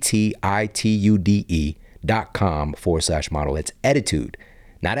ETTITUDE.com/model. It's Attitude,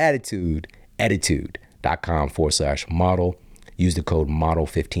 not attitude, attitude.com/model. Use the code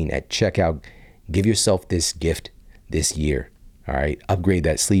MODEL15 at checkout. Give yourself this gift this year. All right. Upgrade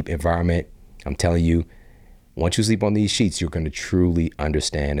that sleep environment. I'm telling you, once you sleep on these sheets, you're going to truly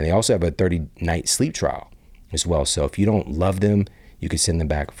understand. And they also have a 30-night sleep trial as well. So if you don't love them, you can send them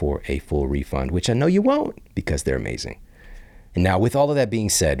back for a full refund, which I know you won't because they're amazing. And now, with all of that being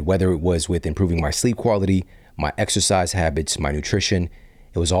said, whether it was with improving my sleep quality, my exercise habits, my nutrition,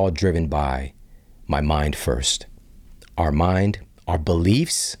 it was all driven by my mind first. Our mind, our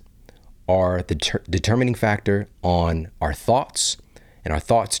beliefs are the determining factor on our thoughts, and our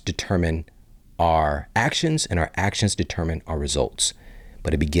thoughts determine our actions, and our actions determine our results.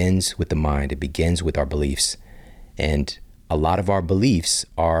 But it begins with the mind. It begins with our beliefs. And a lot of our beliefs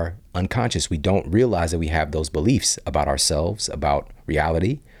are unconscious. We don't realize that we have those beliefs about ourselves, about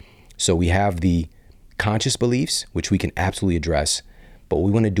reality. So we have the conscious beliefs, which we can absolutely address. But what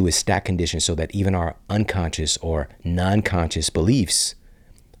we want to do is stack conditions so that even our unconscious or non-conscious beliefs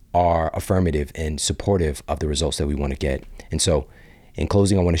are affirmative and supportive of the results that we want to get. And so in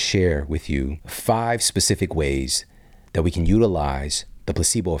closing, I want to share with you 5 specific ways that we can utilize the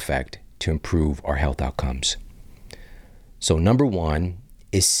placebo effect to improve our health outcomes. So number 1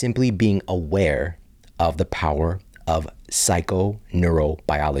 is simply being aware of the power of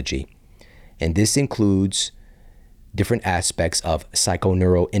psychoneurobiology. And this includes different aspects of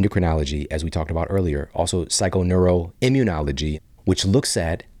psychoneuroendocrinology, as we talked about earlier, also psychoneuroimmunology, which looks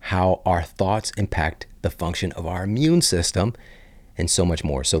at how our thoughts impact the function of our immune system and so much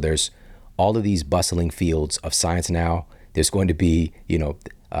more. So there's all of these bustling fields of science now. There's going to be,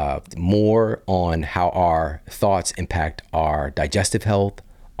 more on how our thoughts impact our digestive health,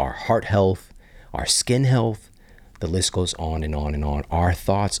 our heart health, our skin health. The list goes on and on and on. Our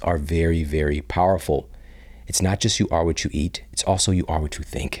thoughts are very, very powerful. It's not just you are what you eat, it's also you are what you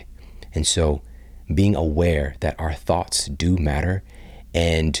think. And so being aware that our thoughts do matter,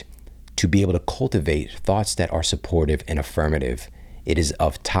 and to be able to cultivate thoughts that are supportive and affirmative, it is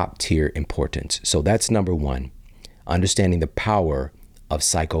of top tier importance. So that's number one, understanding the power of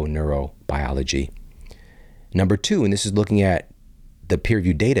psychoneurobiology. Number two, and this is looking at the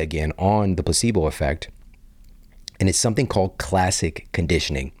peer-reviewed data again on the placebo effect, and it's something called classic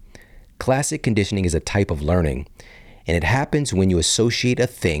conditioning. Classic conditioning is a type of learning, and it happens when you associate a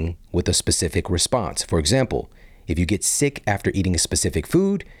thing with a specific response. For example, if you get sick after eating a specific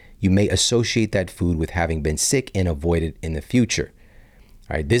food, you may associate that food with having been sick and avoid it in the future.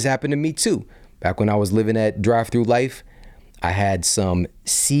 All right, this happened to me too. Back when I was living at Drive-Thru Life, I had some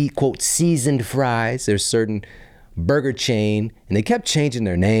quote seasoned fries. There's certain burger chain, and they kept changing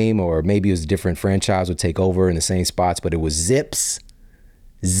their name, or maybe it was a different franchise would take over in the same spots, but it was Zips,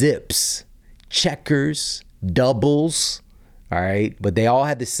 Checkers, Doubles, all right? But they all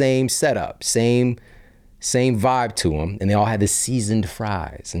had the same setup, same vibe to them, and they all had the seasoned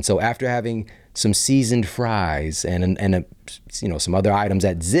fries. And so after having some seasoned fries and some other items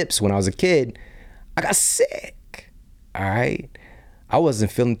at Zips when I was a kid, I got sick, all right? I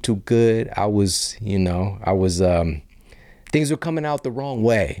wasn't feeling too good. I was things were coming out the wrong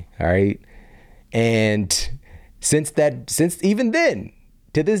way, all right? And since even then,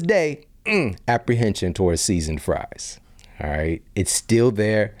 to this day, apprehension towards seasoned fries, all right? It's still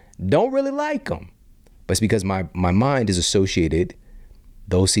there. Don't really like them, but it's because my mind is associated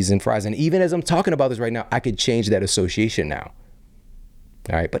those seasoned fries. And even as I'm talking about this right now, I could change that association now,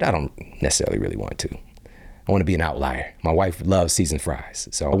 all right? But I don't necessarily really want to. I want to be an outlier. My wife loves seasoned fries,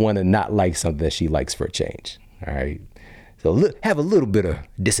 so I want to not like something that she likes for a change, all right? So have a little bit of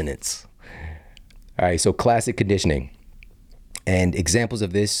dissonance. All right, so classic conditioning. And examples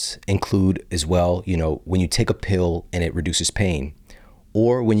of this include as well, when you take a pill and it reduces pain,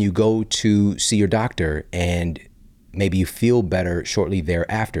 or when you go to see your doctor and maybe you feel better shortly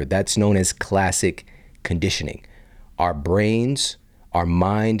thereafter. That's known as classic conditioning. Our brains, our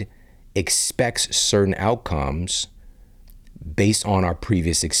mind expects certain outcomes based on our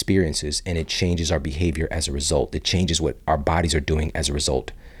previous experiences, and it changes our behavior as a result. It changes what our bodies are doing as a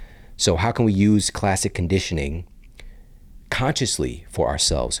result. So how can we use classic conditioning consciously for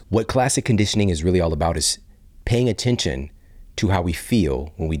ourselves? What classic conditioning is really all about is paying attention to how we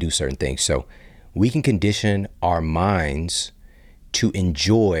feel when we do certain things. So we can condition our minds to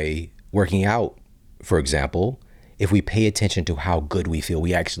enjoy working out, for example, if we pay attention to how good we feel.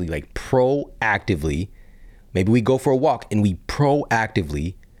 We actually proactively, maybe we go for a walk and we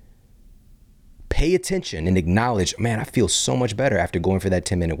proactively pay attention and acknowledge, man, I feel so much better after going for that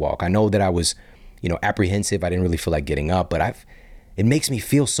 10-minute walk. I know that I was, apprehensive. I didn't really feel like getting up, but it makes me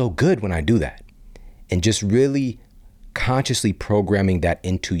feel so good when I do that. And just really consciously programming that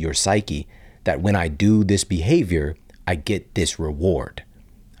into your psyche, that when I do this behavior, I get this reward.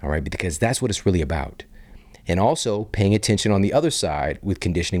 All right, because that's what it's really about. And also paying attention on the other side with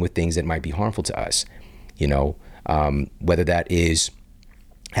conditioning with things that might be harmful to us, whether that is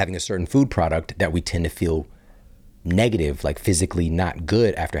having a certain food product that we tend to feel negative, like physically not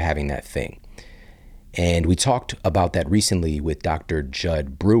good after having that thing. And we talked about that recently with Dr.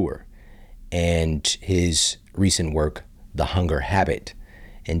 Judd Brewer and his recent work, The Hunger Habit,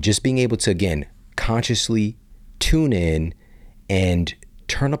 and just being able to, again, consciously tune in and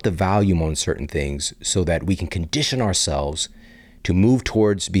turn up the volume on certain things so that we can condition ourselves to move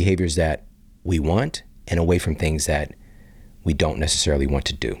towards behaviors that we want and away from things that we don't necessarily want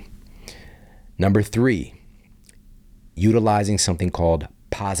to do. Number 3, utilizing something called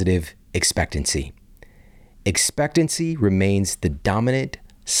positive expectancy. Expectancy remains the dominant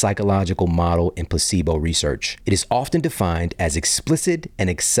psychological model in placebo research. It is often defined as explicit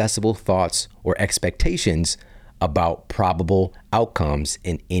and accessible thoughts or expectations about probable outcomes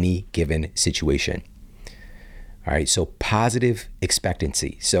in any given situation. All right, so positive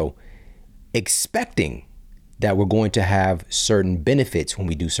expectancy. So expecting that we're going to have certain benefits when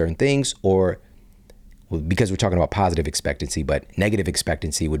we do certain things, or because we're talking about positive expectancy, but negative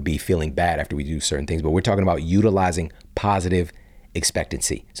expectancy would be feeling bad after we do certain things. But we're talking about utilizing positive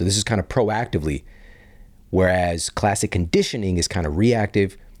expectancy. So this is kind of proactively, whereas classic conditioning is kind of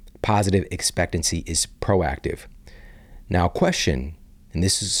reactive. Positive expectancy is proactive. Now, question, and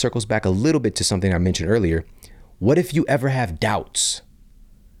this circles back a little bit to something I mentioned earlier. What if you ever have doubts?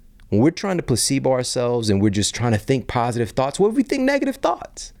 When we're trying to placebo ourselves and we're just trying to think positive thoughts, what if we think negative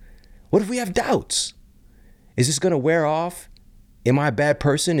thoughts? What if we have doubts? Is this going to wear off? Am I a bad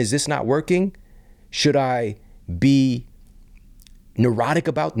person? Is this not working? Should I be neurotic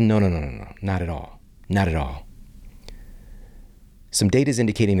about? No, not at all. Not at all. Some data is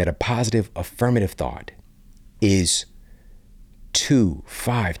indicating that a positive affirmative thought is 2,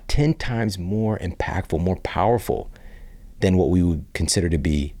 5, 10 times more impactful, more powerful than what we would consider to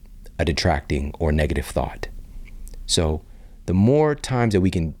be a detracting or negative thought. So the more times that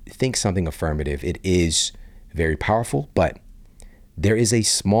we can think something affirmative, it is very powerful. But there is a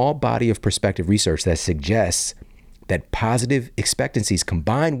small body of prospective research that suggests that positive expectancies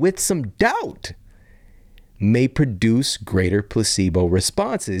combined with some doubt may produce greater placebo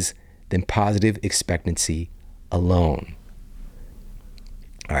responses than positive expectancy alone.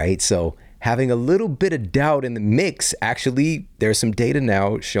 All right, so having a little bit of doubt in the mix, actually, there's some data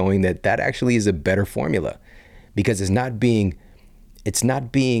now showing that that actually is a better formula, because it's not being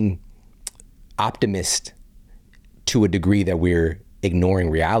optimist to a degree that we're ignoring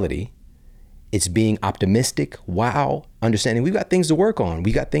reality. It's being optimistic while understanding we've got things to work on.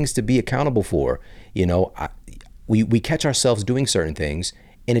 We got things to be accountable for. You know, we catch ourselves doing certain things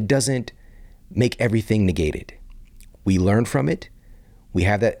and it doesn't make everything negated. We learn from it. We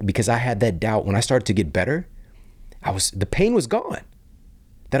have that, because I had that doubt when I started to get better. The pain was gone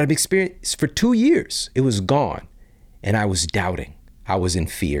that I've experienced for 2 years. It was gone and I was doubting. I was in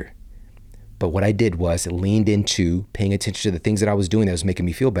fear. But what I did was it leaned into paying attention to the things that I was doing that was making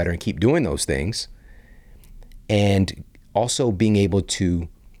me feel better and keep doing those things. And also being able to,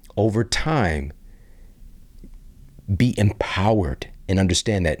 over time, be empowered and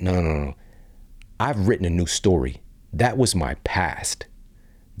understand that, no. I've written a new story. That was my past.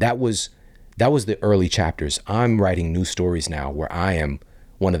 That was the early chapters. I'm writing new stories now where I am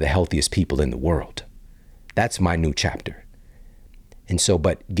one of the healthiest people in the world. That's my new chapter. And so,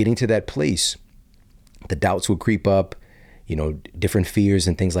 but getting to that place, the doubts would creep up, you know, different fears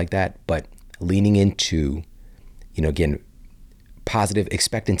and things like that. But leaning into, you know, again, positive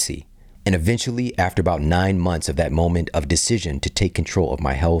expectancy. And eventually, after about 9 months of that moment of decision to take control of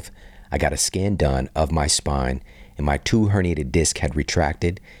my health, I got a scan done of my spine, and my 2 herniated discs had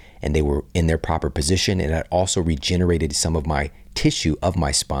retracted and they were in their proper position. And I also regenerated some of my tissue of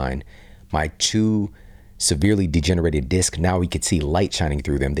my spine. My 2 severely degenerated discs, now we could see light shining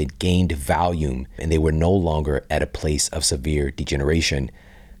through them. They'd gained volume and they were no longer at a place of severe degeneration.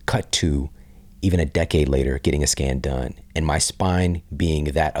 Cut to even a decade later, getting a scan done, and my spine being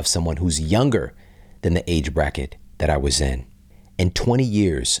that of someone who's younger than the age bracket that I was in. And 20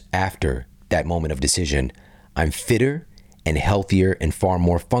 years after that moment of decision, I'm fitter and healthier and far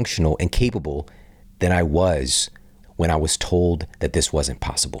more functional and capable than I was when I was told that this wasn't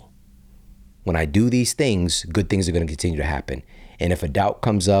possible. When I do these things, good things are going to continue to happen. And if a doubt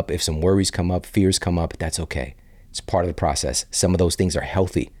comes up, if some worries come up, fears come up, that's okay. It's part of the process. Some of those things are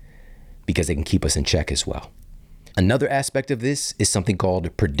healthy because they can keep us in check as well. Another aspect of this is something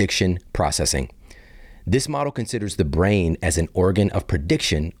called prediction processing. This model considers the brain as an organ of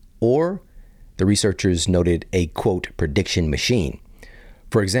prediction, or the researchers noted a, quote, prediction machine.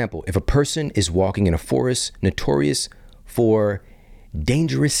 For example, if a person is walking in a forest notorious for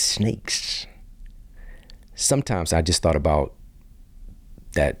dangerous snakes, sometimes I just thought about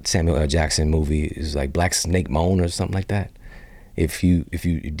that Samuel L. Jackson movie, is like Black Snake Moan or something like that. If you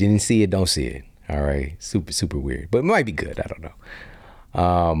didn't see it, don't see it. All right, super weird, but it might be good. I don't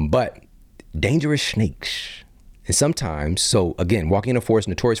know. But dangerous snakes, and sometimes, so again, walking in a forest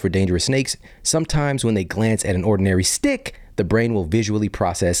notorious for dangerous snakes. Sometimes when they glance at an ordinary stick, the brain will visually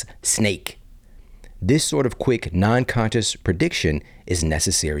process snake. This sort of quick, non-conscious prediction is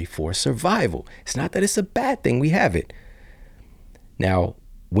necessary for survival. It's not that it's a bad thing. We have it. Now,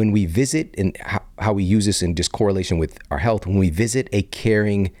 when we visit, and how we use this in just correlation with our health, when we visit a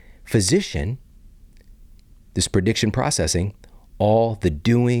caring physician, this prediction processing, all the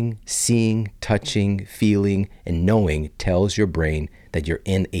doing, seeing, touching, feeling, and knowing tells your brain that you're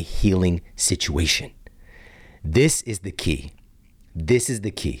in a healing situation. This is the key. This is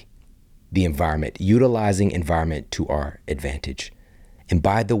the key. The environment, utilizing environment to our advantage. And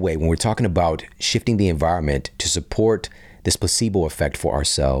by the way, when we're talking about shifting the environment to support this placebo effect for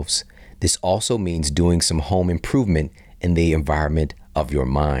ourselves, this also means doing some home improvement in the environment of your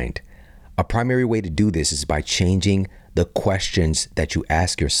mind. A primary way to do this is by changing the questions that you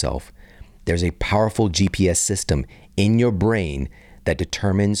ask yourself. There's a powerful GPS system in your brain that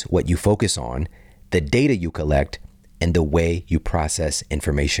determines what you focus on, the data you collect, and the way you process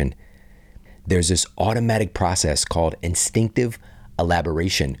information. There's this automatic process called instinctive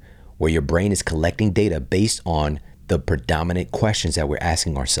elaboration, where your brain is collecting data based on the predominant questions that we're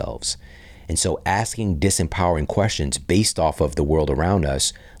asking ourselves. And so asking disempowering questions based off of the world around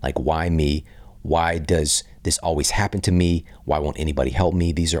us, like why me? Why does this always happen to me? Why won't anybody help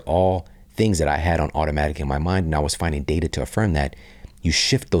me? These are all things that I had on automatic in my mind, and I was finding data to affirm that. You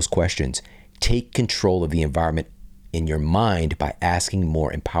shift those questions. Take control of the environment in your mind by asking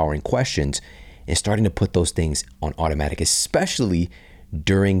more empowering questions and starting to put those things on automatic, especially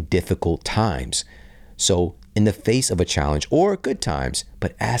during difficult times. So in the face of a challenge or good times,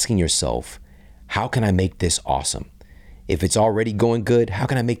 but asking yourself, how can I make this awesome? If it's already going good, how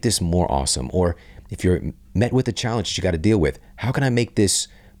can I make this more awesome? Or if you're met with a challenge that you got to deal with, how can I make this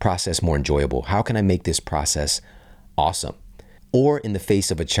process more enjoyable? How can I make this process awesome? Or in the face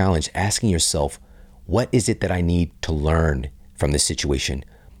of a challenge, asking yourself, what is it that I need to learn from this situation?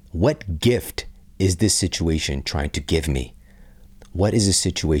 What gift is this situation trying to give me? What is this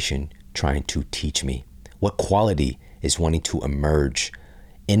situation trying to teach me? What quality is wanting to emerge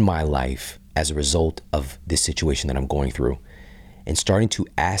in my life as a result of this situation that I'm going through? And starting to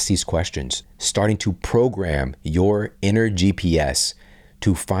ask these questions, starting to program your inner GPS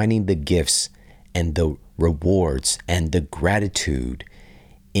to finding the gifts and the rewards and the gratitude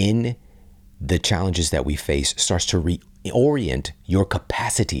in the challenges that we face starts to reorient your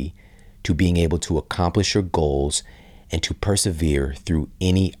capacity to being able to accomplish your goals and to persevere through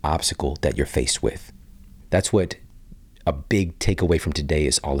any obstacle that you're faced with. That's what a big takeaway from today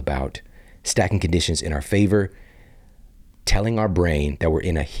is all about. Stacking conditions in our favor, telling our brain that we're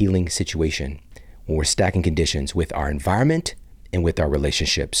in a healing situation when we're stacking conditions with our environment and with our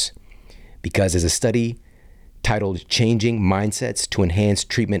relationships. Because as a study titled Changing Mindsets to Enhance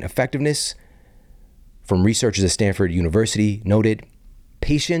Treatment Effectiveness from researchers at Stanford University noted,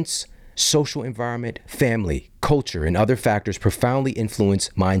 patients, social environment, family, culture, and other factors profoundly influence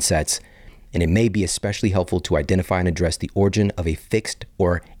mindsets, and it may be especially helpful to identify and address the origin of a fixed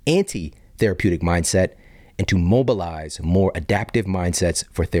or anti-therapeutic mindset and to mobilize more adaptive mindsets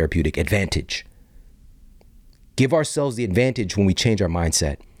for therapeutic advantage. Give ourselves the advantage when we change our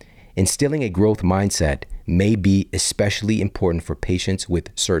mindset. Instilling a growth mindset may be especially important for patients with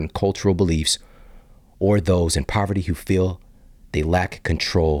certain cultural beliefs or those in poverty who feel they lack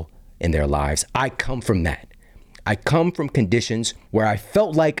control in their lives. I come from that. I come from conditions where I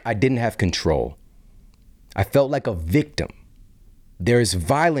felt like I didn't have control. I felt like a victim. There's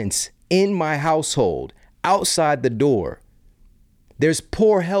violence in my household, outside the door. There's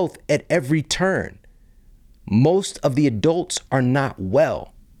poor health at every turn. Most of the adults are not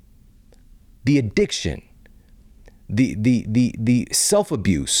well. The addiction, the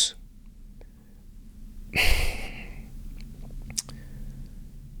self-abuse.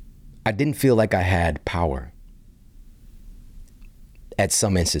 I didn't feel like I had power at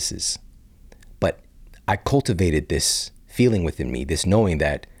some instances, but I cultivated this feeling within me, this knowing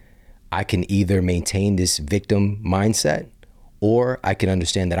that I can either maintain this victim mindset or I can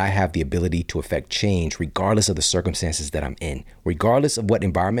understand that I have the ability to affect change regardless of the circumstances that I'm in. Regardless of what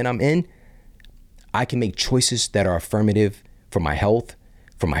environment I'm in, I can make choices that are affirmative for my health,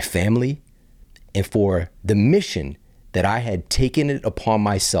 for my family, and for the mission that I had taken it upon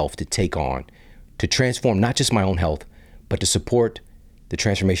myself to take on, to transform not just my own health, but to support the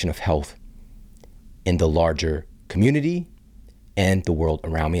transformation of health in the larger community and the world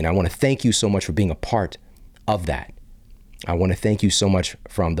around me. And I want to thank you so much for being a part of that. I want to thank you so much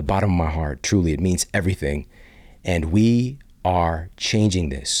from the bottom of my heart. Truly, it means everything. And we are changing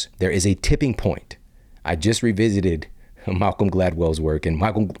this. There is a tipping point. I just revisited Malcolm Gladwell's work, and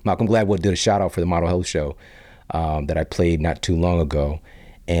Malcolm Gladwell did a shout out for the Model Health Show that I played not too long ago.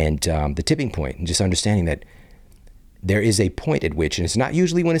 And the tipping point, and just understanding that there is a point at which, and it's not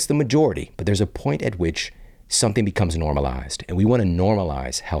usually when it's the majority, but there's a point at which something becomes normalized. And we want to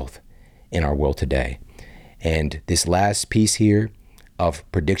normalize health in our world today. And this last piece here of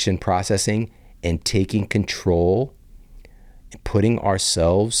prediction processing and taking control, putting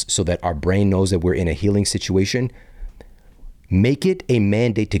ourselves so that our brain knows that we're in a healing situation, make it a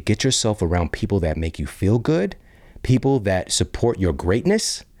mandate to get yourself around people that make you feel good, people that support your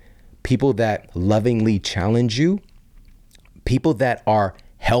greatness, people that lovingly challenge you, people that are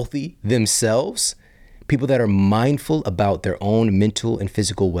healthy themselves, people that are mindful about their own mental and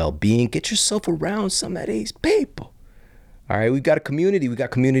physical well-being. Get yourself around some of these people. All right, we've got a community. We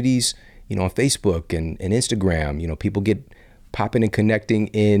got communities, on Facebook and Instagram. People get popping and connecting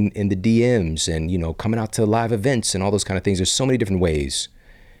in the DMs and, coming out to live events and all those kind of things. There's so many different ways.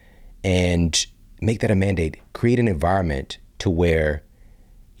 And make that a mandate. Create an environment to where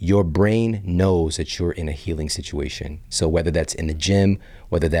your brain knows that you're in a healing situation. So whether that's in the gym,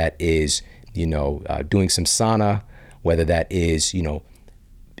 whether that is, doing some sauna, whether that is,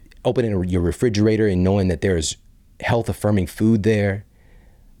 opening your refrigerator and knowing that there's health affirming food there.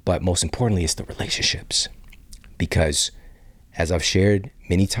 But most importantly, it's the relationships. Because as I've shared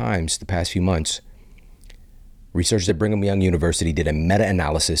many times the past few months, researchers at Brigham Young University did a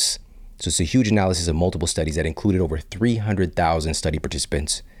meta-analysis. So it's a huge analysis of multiple studies that included over 300,000 study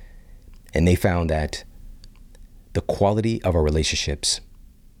participants. And they found that the quality of our relationships,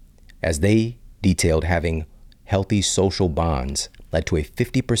 as they detailed, having healthy social bonds led to a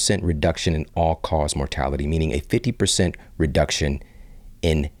 50% reduction in all-cause mortality, meaning a 50% reduction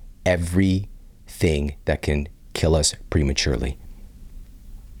in everything that can kill us prematurely.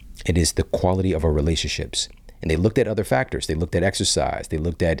 It is the quality of our relationships. And they looked at other factors. They looked at exercise. They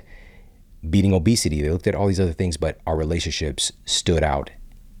looked at beating obesity. They looked at all these other things, but our relationships stood out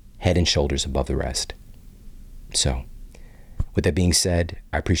head and shoulders above the rest. So with that being said,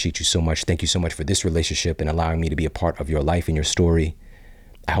 I appreciate you so much. Thank you so much for this relationship and allowing me to be a part of your life and your story.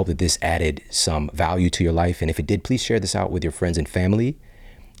 I hope that this added some value to your life. And if it did, please share this out with your friends and family.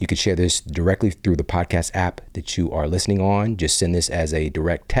 You could share this directly through the podcast app that you are listening on. Just send this as a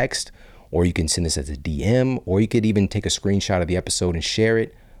direct text, or you can send this as a DM, or you could even take a screenshot of the episode and share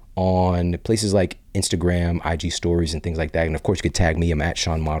it on places like Instagram, IG stories, and things like that. And of course, you could tag me. I'm at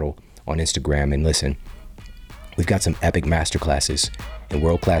Sean Model on Instagram. And listen, we've got some epic masterclasses and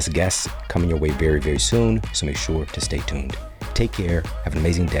world-class guests coming your way very, very soon. So make sure to stay tuned. Take care. Have an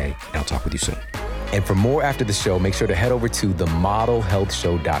amazing day. And I'll talk with you soon. And for more after the show, make sure to head over to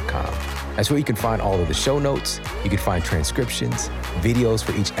themodelhealthshow.com. That's where you can find all of the show notes. You can find transcriptions, videos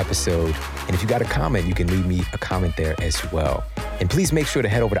for each episode. And if you got a comment, you can leave me a comment there as well. And please make sure to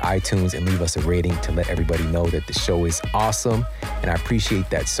head over to iTunes and leave us a rating to let everybody know that the show is awesome. And I appreciate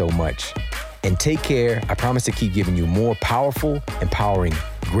that so much. And take care. I promise to keep giving you more powerful, empowering,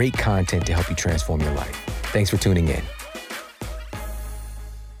 great content to help you transform your life. Thanks for tuning in.